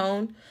Porter's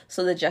tone.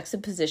 So the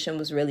juxtaposition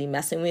was really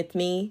messing with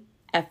me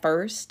at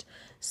first.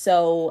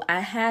 So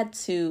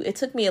it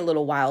took me a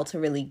little while to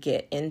really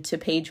get into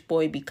Page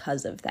Boy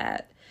because of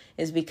that.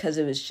 Is because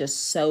it was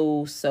just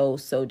so, so,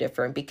 so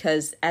different.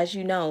 Because as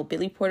you know,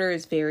 Billy Porter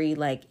is very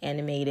like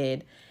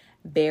animated,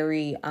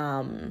 very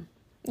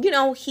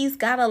he's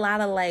got a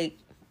lot of like,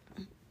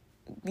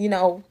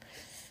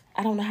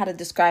 I don't know how to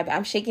describe it.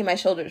 I'm shaking my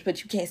shoulders,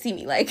 but you can't see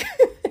me. Like,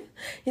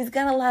 he's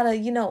got a lot of,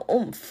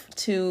 oomph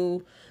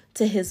to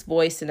his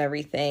voice and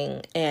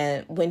everything.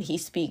 And when he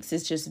speaks,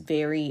 it's just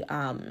very,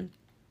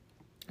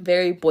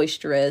 very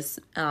boisterous.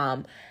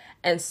 And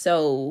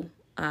so,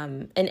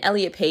 and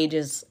Elliot Page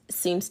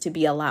seems to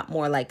be a lot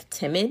more like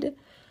timid.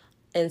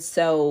 And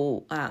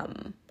so,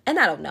 and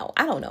I don't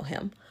know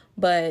him,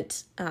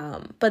 but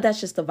that's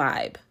just the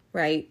vibe,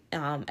 right?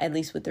 At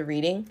least with the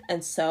reading.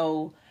 And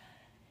so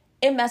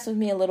it messed with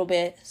me a little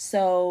bit.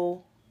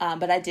 So,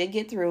 but I did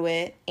get through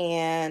it,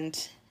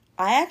 and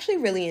I actually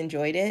really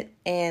enjoyed it.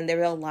 And there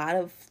were a lot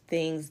of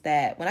things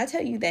that, when I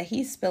tell you that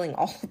he's spilling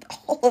all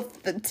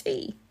of the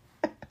tea,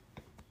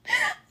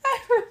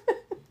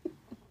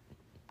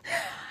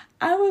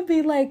 I would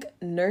be like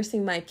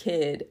nursing my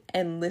kid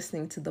and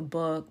listening to the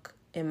book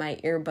in my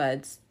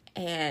earbuds.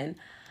 And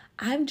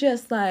I'm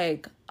just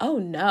like, oh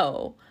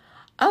no.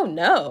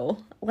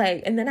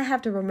 Like, and then I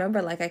have to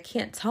remember, like, I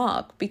can't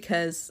talk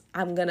because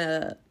I'm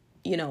gonna,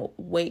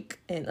 wake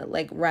and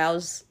like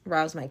rouse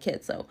my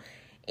kid. So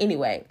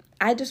anyway,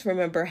 I just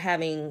remember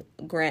having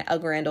a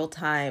grand old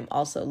time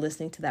also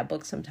listening to that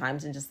book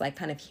sometimes, and just like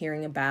kind of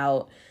hearing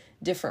about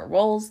different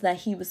roles that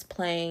he was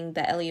playing,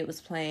 that Elliot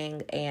was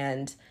playing,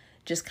 and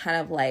just kind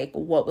of like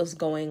what was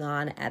going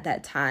on at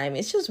that time.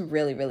 It's just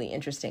really, really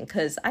interesting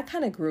because I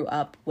kind of grew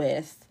up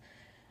with,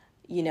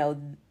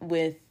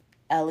 with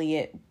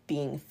Elliot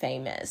being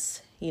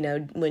famous.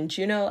 When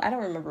Juno, I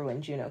don't remember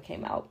when Juno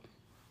came out,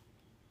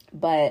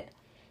 but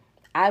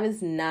I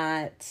was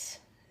not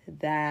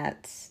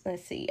that,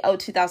 let's see,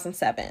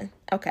 2007.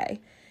 Okay.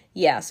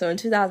 Yeah, so in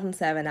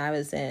 2007, I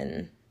was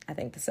in, I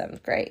think, the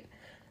 7th grade.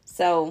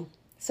 So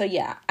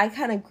yeah, I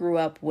kind of grew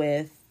up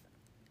with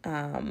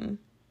him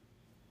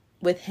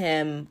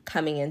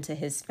coming into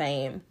his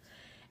fame.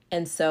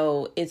 And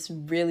so it's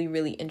really,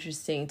 really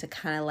interesting to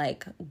kind of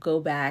like go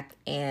back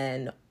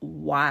and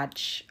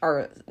watch,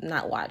 or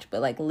not watch,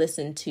 but like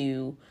listen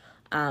to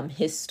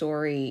his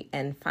story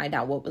and find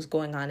out what was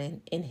going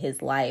on in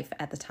his life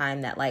at the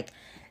time that like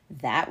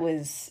that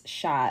was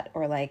shot,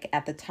 or like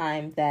at the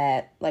time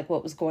that like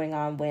what was going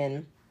on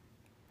when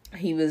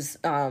he was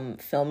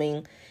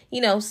filming,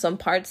 some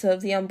parts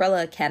of the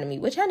Umbrella Academy,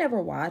 which I never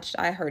watched.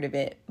 I heard of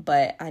it,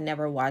 but I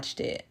never watched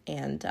it.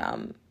 And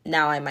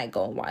now I might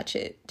go and watch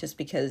it just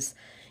because,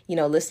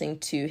 listening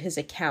to his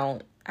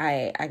account,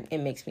 it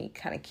makes me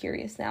kind of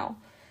curious now.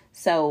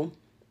 So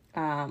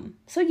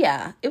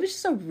yeah, it was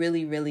just a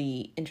really,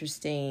 really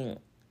interesting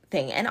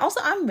thing. And also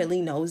I'm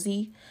really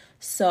nosy.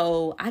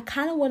 So I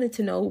kind of wanted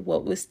to know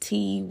what was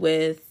tea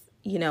with,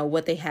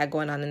 what they had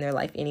going on in their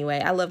life anyway.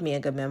 I love me a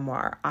good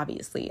memoir,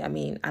 obviously. I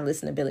mean, I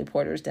listen to Billy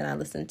Porter's, then I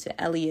listen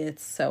to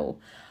Elliot's. So,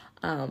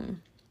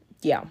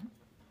 yeah.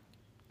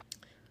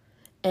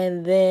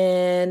 And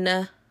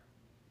then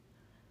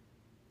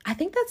I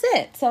think that's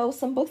it. So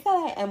some books that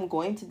I am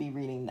going to be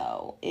reading,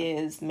 though,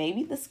 is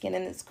maybe The Skin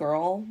in Its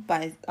Girl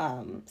by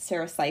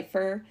Sarah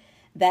Cipher.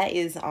 That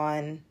is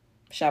on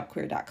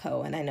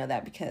shopqueer.co, and I know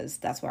that because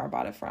that's where I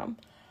bought it from.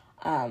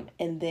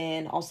 And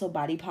then also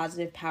Body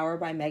Positive Power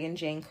by Megan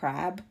Jane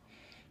Crabb.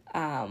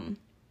 I'm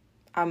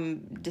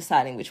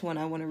deciding which one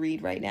I want to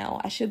read right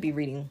now. I should be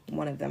reading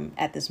one of them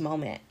at this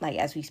moment, like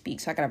as we speak.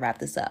 So I gotta wrap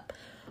this up,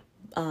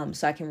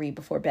 so I can read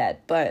before bed.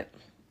 But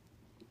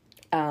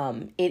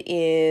it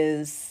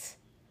is,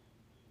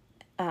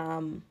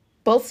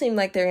 both seem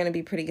like they're gonna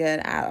be pretty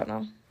good. I don't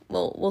know.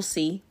 We'll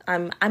see.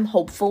 I'm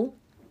hopeful,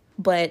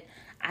 but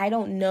I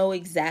don't know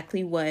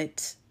exactly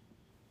what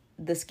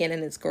The Skin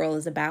in Its Girl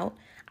is about.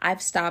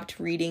 I've stopped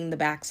reading the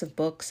backs of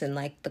books and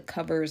like the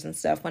covers and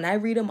stuff. When I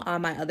read them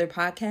on my other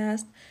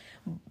podcast,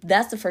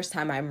 that's the first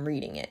time I'm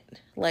reading it.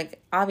 Like,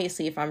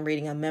 obviously, if I'm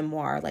reading a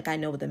memoir, like I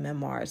know what the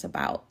memoir is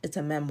about. It's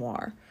a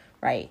memoir,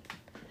 right?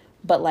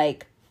 But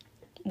like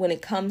when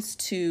it comes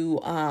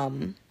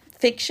to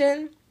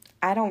fiction,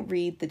 I don't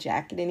read the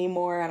jacket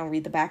anymore. I don't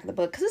read the back of the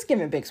book because it's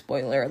giving a big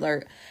spoiler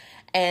alert.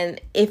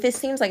 And if it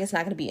seems like it's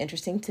not going to be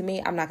interesting to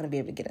me, I'm not going to be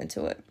able to get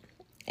into it.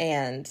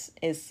 And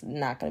it's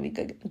not going to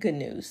be good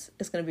news.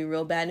 It's going to be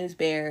real bad news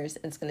bears.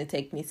 And it's going to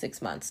take me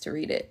 6 months to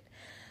read it.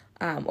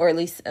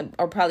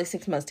 Or probably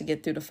 6 months to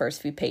get through the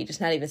first few pages.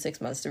 Not even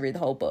 6 months to read the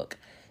whole book.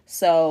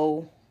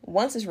 So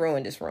once it's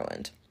ruined, it's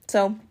ruined.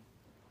 So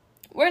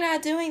we're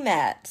not doing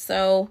that.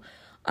 So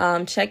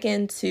check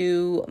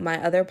into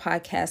my other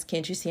podcast,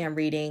 Can't You See I'm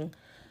Reading,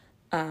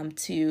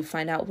 to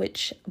find out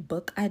which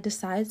book I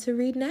decide to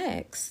read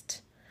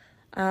next.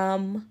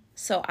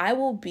 So I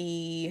will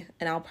be,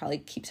 and I'll probably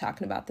keep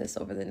talking about this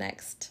over the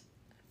next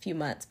few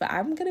months, but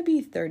I'm going to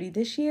be 30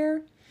 this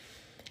year.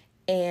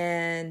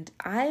 And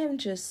I am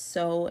just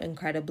so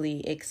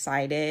incredibly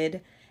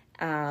excited.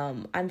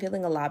 I'm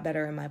feeling a lot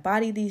better in my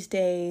body these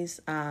days.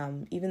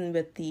 Even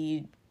with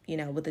the,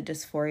 with the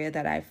dysphoria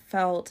that I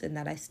felt and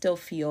that I still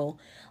feel,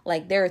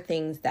 like there are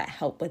things that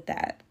help with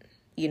that,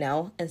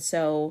 and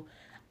so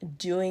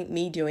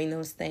doing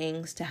those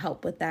things to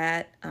help with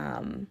that,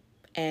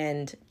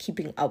 and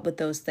keeping up with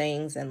those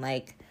things and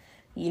like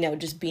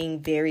just being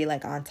very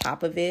like on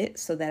top of it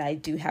so that I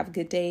do have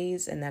good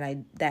days and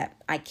that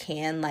I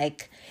can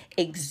like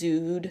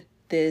exude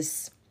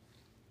this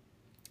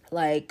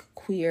like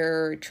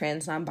queer,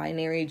 trans,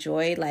 non-binary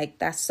joy. Like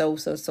that's so,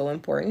 so, so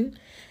important,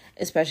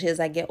 especially as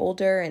I get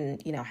older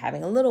and,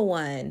 having a little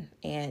one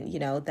and,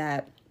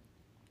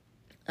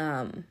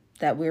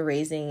 that we're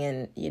raising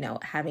and,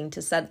 having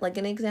to set like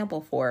an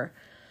example for.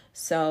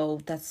 So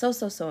that's so,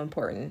 so, so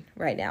important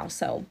right now.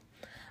 So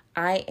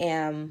I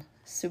am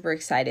super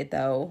excited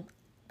though,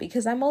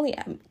 because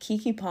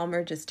Keke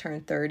Palmer just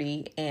turned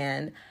 30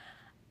 and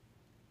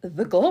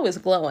the glow is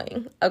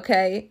glowing.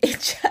 Okay.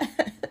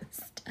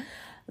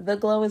 The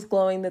glow is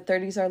glowing. The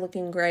 30s are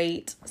looking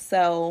great.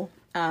 So,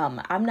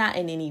 I'm not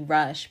in any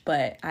rush,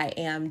 but I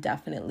am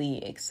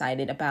definitely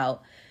excited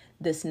about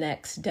this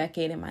next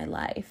decade in my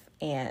life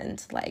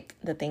and like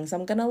the things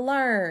I'm going to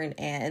learn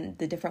and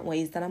the different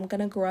ways that I'm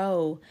going to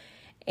grow.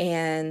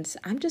 And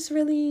I'm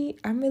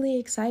really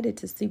excited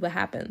to see what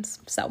happens.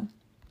 So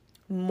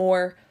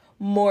more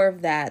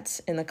of that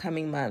in the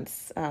coming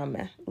months,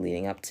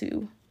 leading up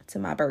to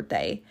my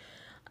birthday.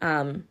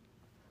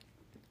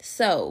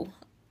 So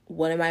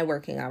what am I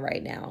working on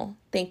right now?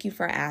 Thank you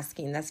for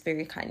asking. That's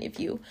very kind of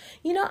you.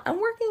 I'm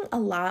working a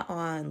lot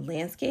on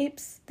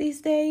landscapes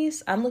these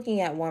days. I'm looking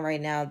at one right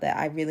now that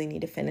I really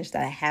need to finish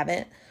that I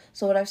haven't.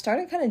 So what I've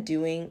started kind of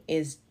doing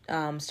is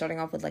starting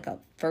off with like a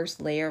first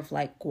layer of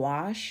like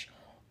gouache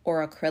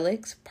or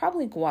acrylics.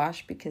 Probably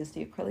gouache because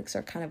the acrylics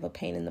are kind of a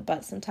pain in the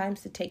butt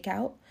sometimes to take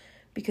out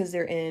because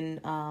they're in,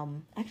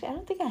 actually, I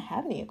don't think I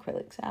have any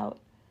acrylics out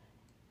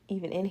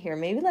even in here.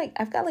 Maybe like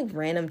I've got like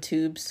random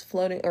tubes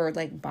floating or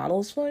like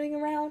bottles floating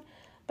around,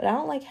 but I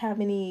don't like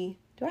have any.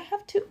 Do I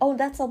have two? Oh,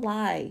 that's a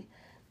lie.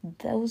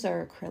 Those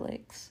are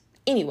acrylics.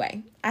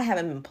 Anyway, I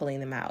haven't been pulling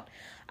them out.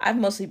 I've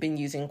mostly been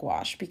using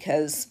gouache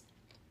because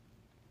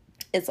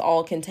it's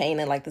all contained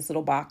in like this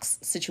little box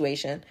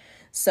situation.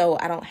 So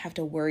I don't have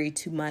to worry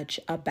too much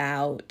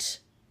about,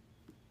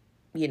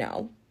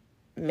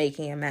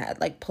 making a mat,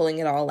 like pulling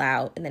it all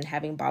out and then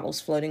having bottles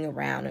floating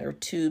around or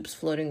tubes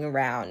floating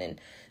around and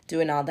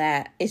doing all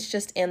that. It's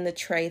just in the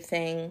tray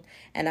thing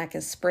and I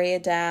can spray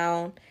it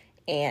down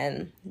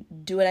and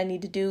do what I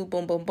need to do.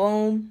 Boom, boom,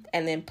 boom.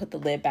 And then put the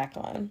lid back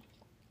on.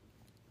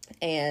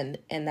 And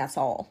that's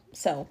all.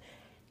 So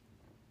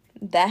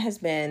that has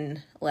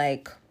been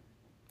like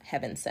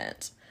heaven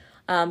sent.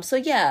 So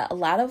yeah,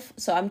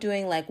 so I'm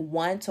doing like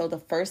so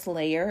the first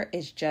layer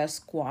is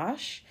just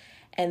gouache.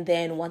 And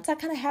then once I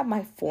kind of have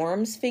my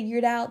forms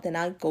figured out, then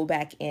I'll go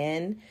back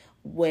in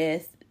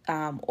with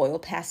oil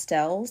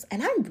pastels.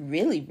 And I'm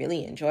really,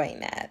 really enjoying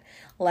that.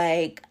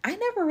 Like, I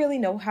never really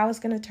know how it's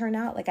going to turn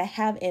out. Like, I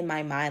have in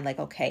my mind, like,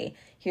 okay,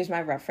 here's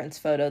my reference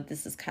photo.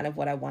 This is kind of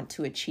what I want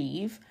to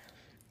achieve.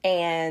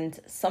 And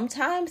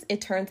sometimes it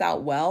turns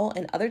out well.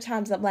 And other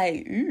times I'm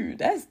like, ooh,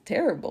 that's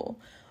terrible.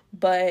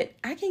 But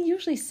I can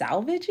usually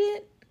salvage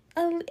it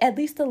at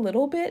least a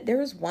little bit. There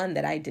was one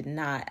that I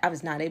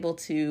was not able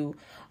to,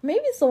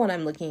 maybe it's the one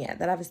I'm looking at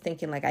that I was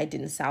thinking like I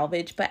didn't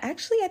salvage, but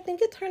actually I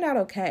think it turned out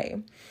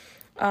okay.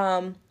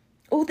 Oh,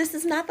 this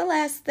is not the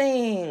last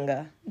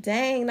thing.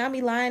 Dang, not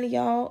me lying to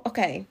y'all.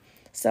 Okay,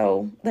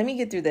 so let me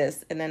get through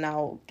this and then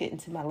I'll get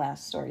into my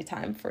last story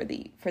time for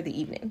the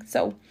evening.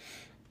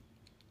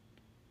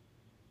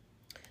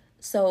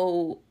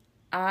 So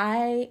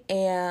I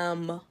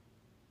am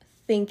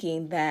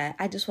thinking that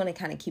I just want to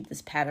kind of keep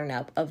this pattern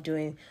up of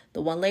doing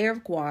the one layer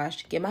of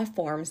gouache, get my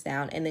forms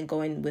down, and then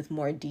going with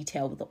more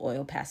detail with the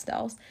oil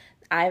pastels.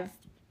 I've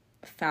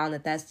found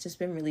that that's just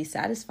been really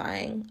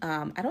satisfying.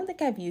 I don't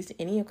think I've used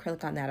any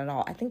acrylic on that at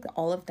all. I think that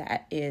all of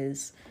that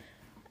is,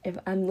 if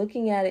I'm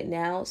looking at it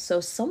now,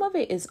 so some of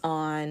it is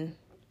on,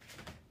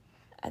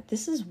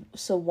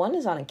 one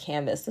is on a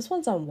canvas. This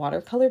one's on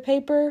watercolor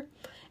paper,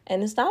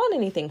 and it's not on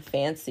anything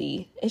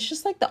fancy. It's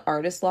just like the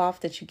artist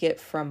loft that you get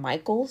from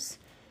Michael's,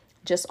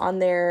 just on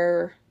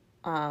their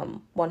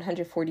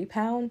 140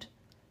 pound.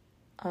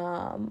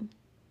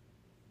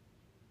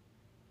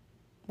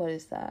 What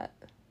is that?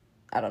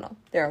 I don't know.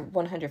 They're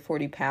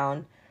 140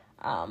 pound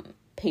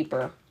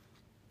paper,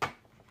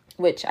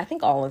 which I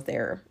think all of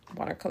their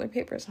watercolor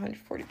paper is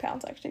 140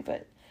 pounds actually.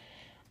 But,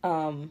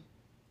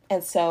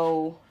 and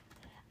so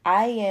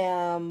I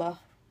am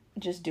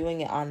just doing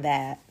it on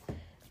that,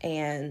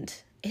 and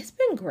it's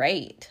been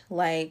great.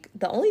 Like,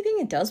 the only thing,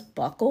 it does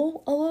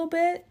buckle a little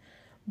bit,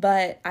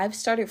 but I've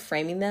started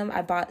framing them.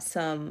 I bought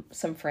some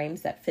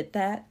frames that fit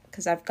that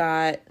because I've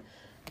got,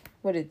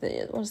 what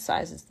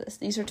size is this?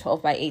 These are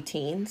 12 by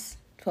 18s,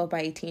 12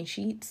 by 18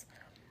 sheets.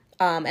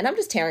 And I'm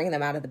just tearing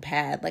them out of the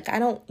pad. Like, I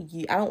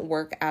don't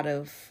work out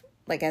of,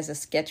 like, as a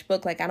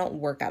sketchbook, like, I don't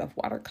work out of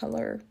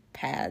watercolor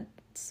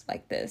pads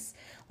like this.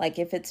 Like,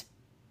 if it's,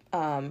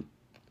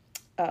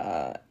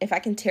 if I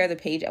can tear the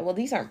page, well,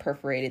 these aren't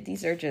perforated.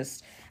 These are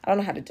just, I don't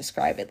know how to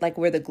describe it. Like,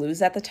 where the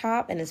glue's at the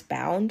top and it's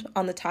bound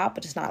on the top,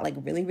 but it's not like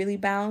really, really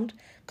bound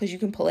because you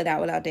can pull it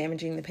out without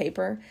damaging the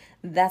paper.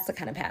 That's the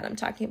kind of pad I'm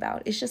talking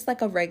about. It's just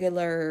like a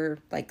regular,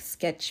 like,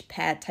 sketch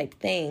pad type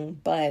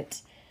thing,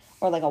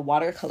 or like a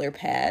watercolor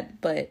pad,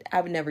 but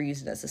I would never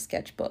use it as a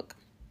sketchbook.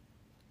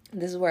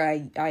 This is where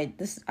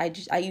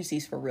I use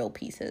these for real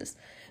pieces,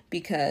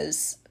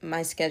 because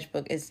my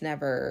sketchbook is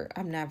never,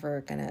 I'm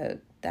never gonna,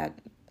 that,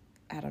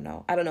 I don't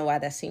know why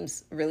that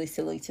seems really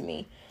silly to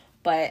me,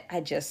 but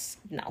I just,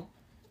 no.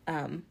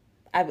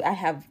 I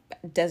have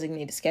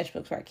designated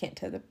sketchbooks where I can't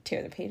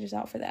tear the pages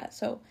out for that.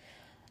 So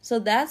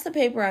that's the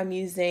paper I'm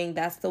using.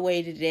 That's the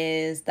weight it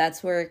is.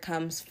 That's where it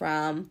comes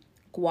from.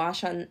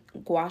 Gouache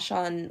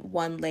on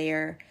one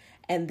layer,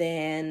 and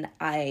then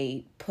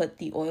I put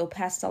the oil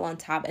pastel on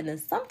top. And then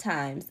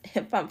sometimes,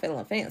 if I'm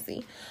feeling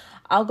fancy,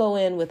 I'll go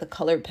in with a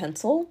colored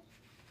pencil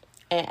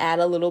and add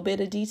a little bit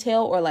of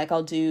detail. Or like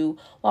I do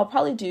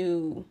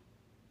the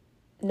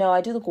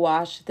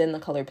gouache, then the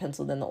colored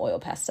pencil, then the oil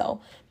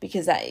pastel.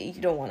 Because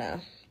you don't want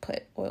to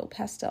put oil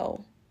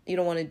pastel. You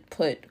don't want to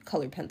put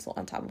colored pencil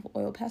on top of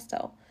oil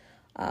pastel.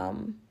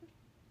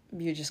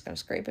 You're just going to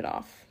scrape it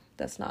off.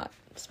 That's not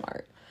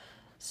smart.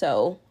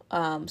 So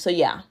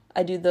yeah,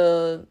 I do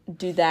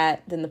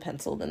that, then the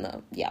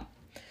pencil, yeah.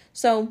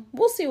 So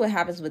we'll see what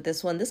happens with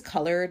this one. This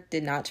color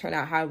did not turn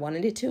out how I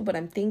wanted it to, but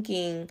I'm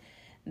thinking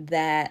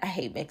that I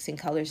hate mixing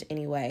colors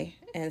anyway,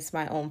 and it's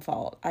my own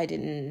fault. I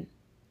didn't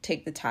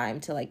take the time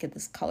to like get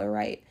this color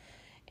right.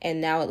 And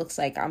now it looks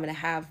like I'm going to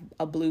have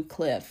a blue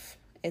cliff.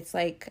 It's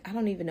like, I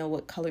don't even know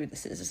what color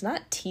this is. It's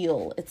not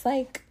teal. It's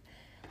like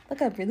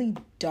a really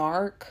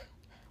dark,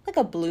 like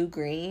a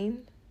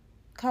blue-green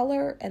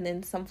color, and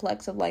then some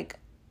flecks of like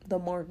the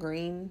more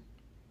green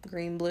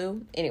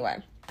blue.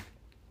 Anyway,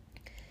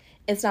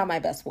 it's not my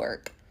best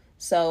work.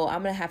 So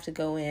I'm going to have to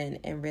go in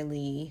and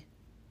really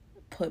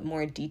put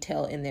more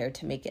detail in there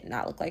to make it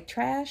not look like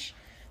trash,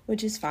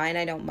 which is fine.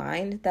 I don't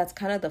mind. That's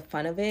kind of the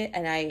fun of it.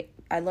 And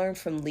I learned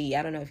from Lee.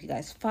 I don't know if you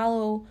guys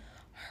follow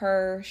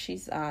her.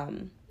 She's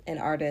an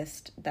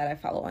artist that I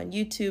follow on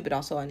YouTube and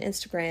also on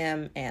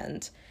Instagram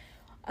and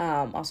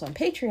also on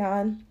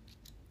Patreon.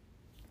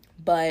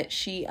 But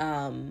she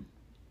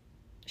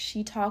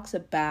talks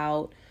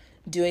about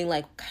doing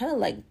like kind of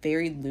like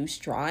very loose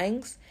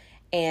drawings,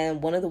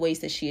 and one of the ways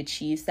that she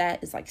achieves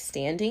that is like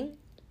standing.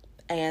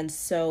 And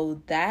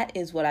so that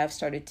is what I've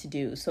started to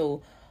do.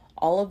 So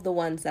all of the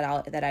ones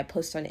that I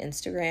post on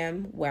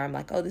Instagram where I'm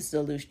like, oh, this is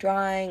a loose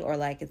drawing, or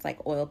like it's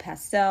like oil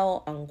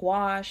pastel on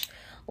gouache,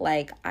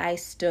 like I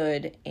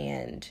stood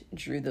and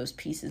drew those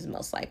pieces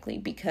most likely,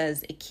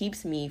 because it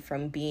keeps me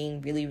from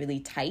being really,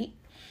 really tight.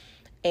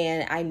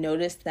 And I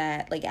noticed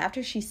that like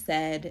after she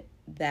said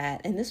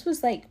that, and this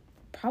was like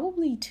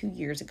probably 2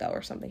 years ago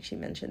or something, she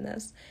mentioned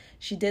this.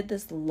 She did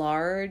this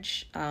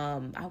large,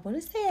 I want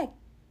to say a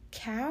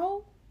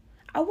cow.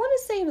 I want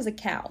to say it was a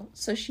cow.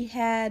 So she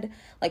had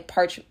like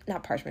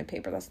not parchment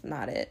paper. That's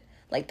not it.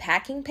 Like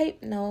packing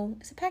paper. No,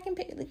 is it packing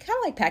paper? Kind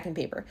of like packing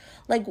paper,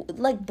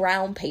 like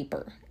brown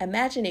paper.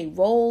 Imagine a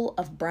roll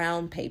of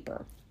brown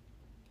paper.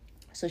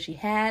 So she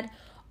had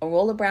a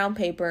roll of brown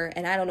paper,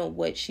 and I don't know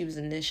what she was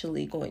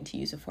initially going to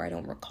use it for. I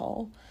don't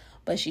recall,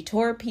 but she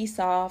tore a piece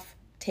off,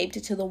 taped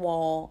it to the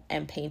wall,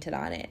 and painted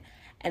on it.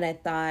 And I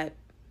thought,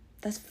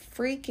 that's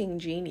freaking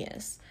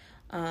genius.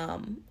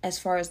 As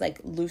far as like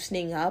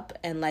loosening up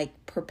and like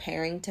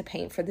preparing to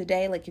paint for the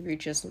day, like if you're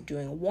just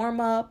doing a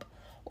warm up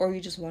or you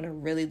just want a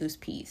really loose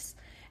piece.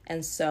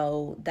 And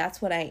so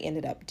that's what I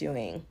ended up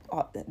doing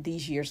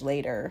these years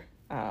later.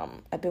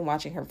 I've been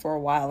watching her for a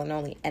while, and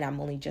I'm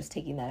only just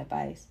taking that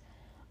advice.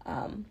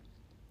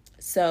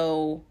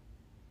 So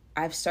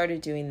I've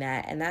started doing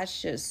that, and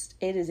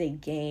it is a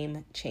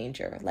game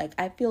changer. Like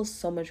I feel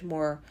so much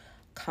more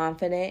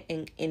confident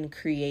in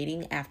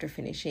creating after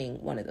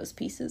finishing one of those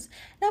pieces.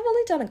 And I've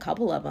only done a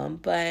couple of them,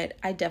 but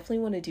I definitely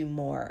want to do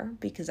more,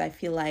 because I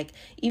feel like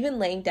even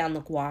laying down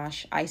the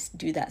gouache, I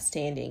do that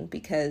standing,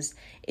 because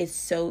it's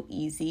so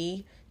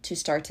easy to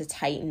start to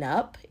tighten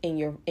up in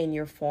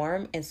your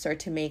form and start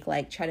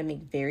to try to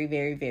make very,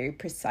 very, very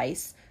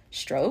precise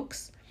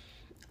strokes.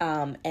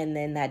 And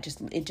then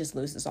it just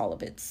loses all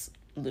of its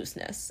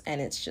looseness, and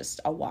it's just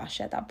a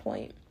wash at that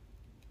point.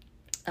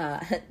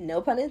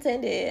 No pun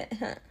intended.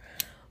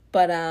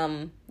 But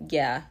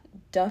yeah,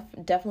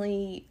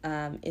 definitely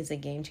is a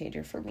game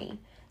changer for me.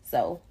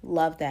 So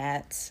love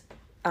that.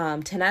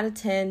 10 out of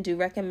 10, do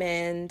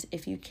recommend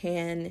if you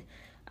can.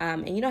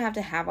 And you don't have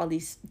to have all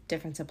these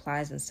different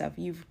supplies and stuff.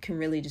 You can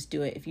really just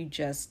do it if you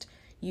just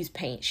use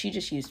paint. She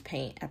just used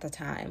paint at the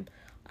time.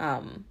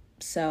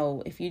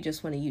 So if you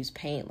just want to use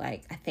paint,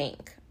 I'm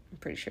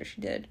pretty sure she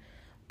did.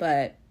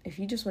 But if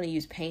you just want to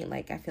use paint,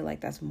 I feel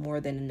like that's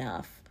more than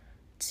enough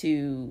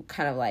to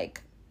kind of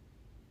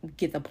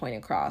get the point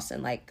across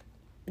and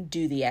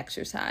do the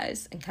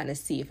exercise and kind of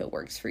see if it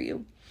works for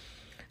you.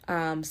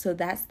 So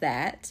that's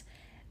that.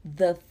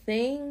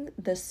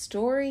 The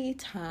story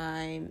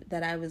time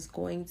that I was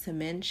going to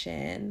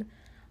mention,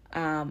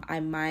 I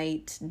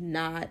might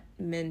not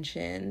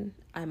mention.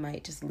 I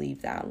might just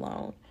leave that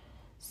alone.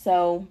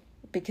 So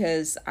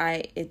because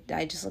I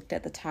just looked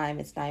at the time,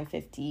 it's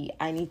 9:50.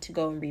 I need to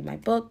go and read my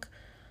book,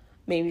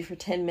 maybe for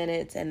 10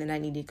 minutes, and then I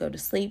need to go to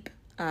sleep,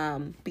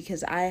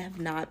 because I have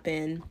not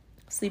been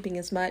sleeping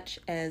as much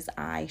as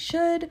I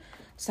should. I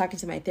was talking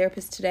to my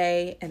therapist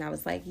today, and I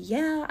was like,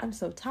 yeah, I'm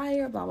so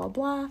tired, blah, blah,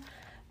 blah.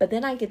 But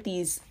then I get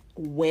these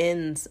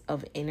winds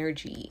of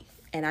energy,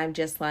 and I'm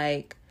just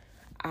like,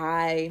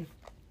 I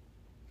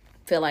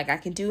feel like I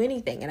can do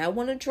anything, and I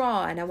want to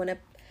draw, and I want to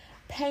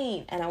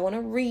paint, and I want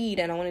to read,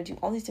 and I want to do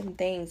all these different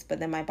things.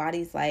 But then my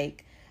body's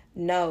like,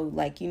 no,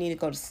 like, you need to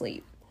go to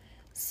sleep.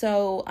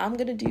 So I'm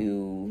going to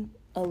do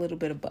a little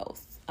bit of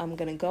both. I'm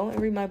going to go and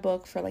read my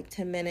book for like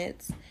 10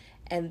 minutes,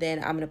 and then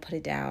I'm going to put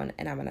it down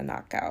and I'm going to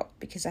knock out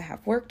because I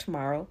have work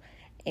tomorrow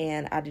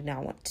and I do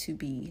not want to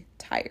be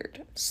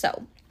tired.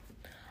 So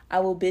I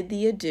will bid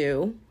thee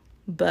adieu,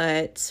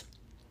 but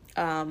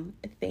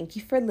thank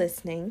you for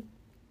listening.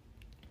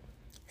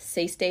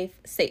 Stay safe.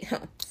 Stay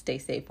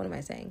safe. What am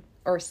I saying?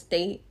 Or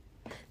stay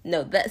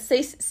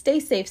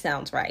safe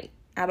sounds right.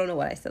 I don't know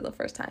what I said the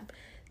first time.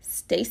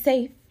 Stay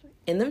safe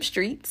in them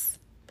streets,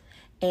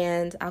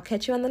 and I'll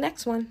catch you on the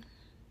next one.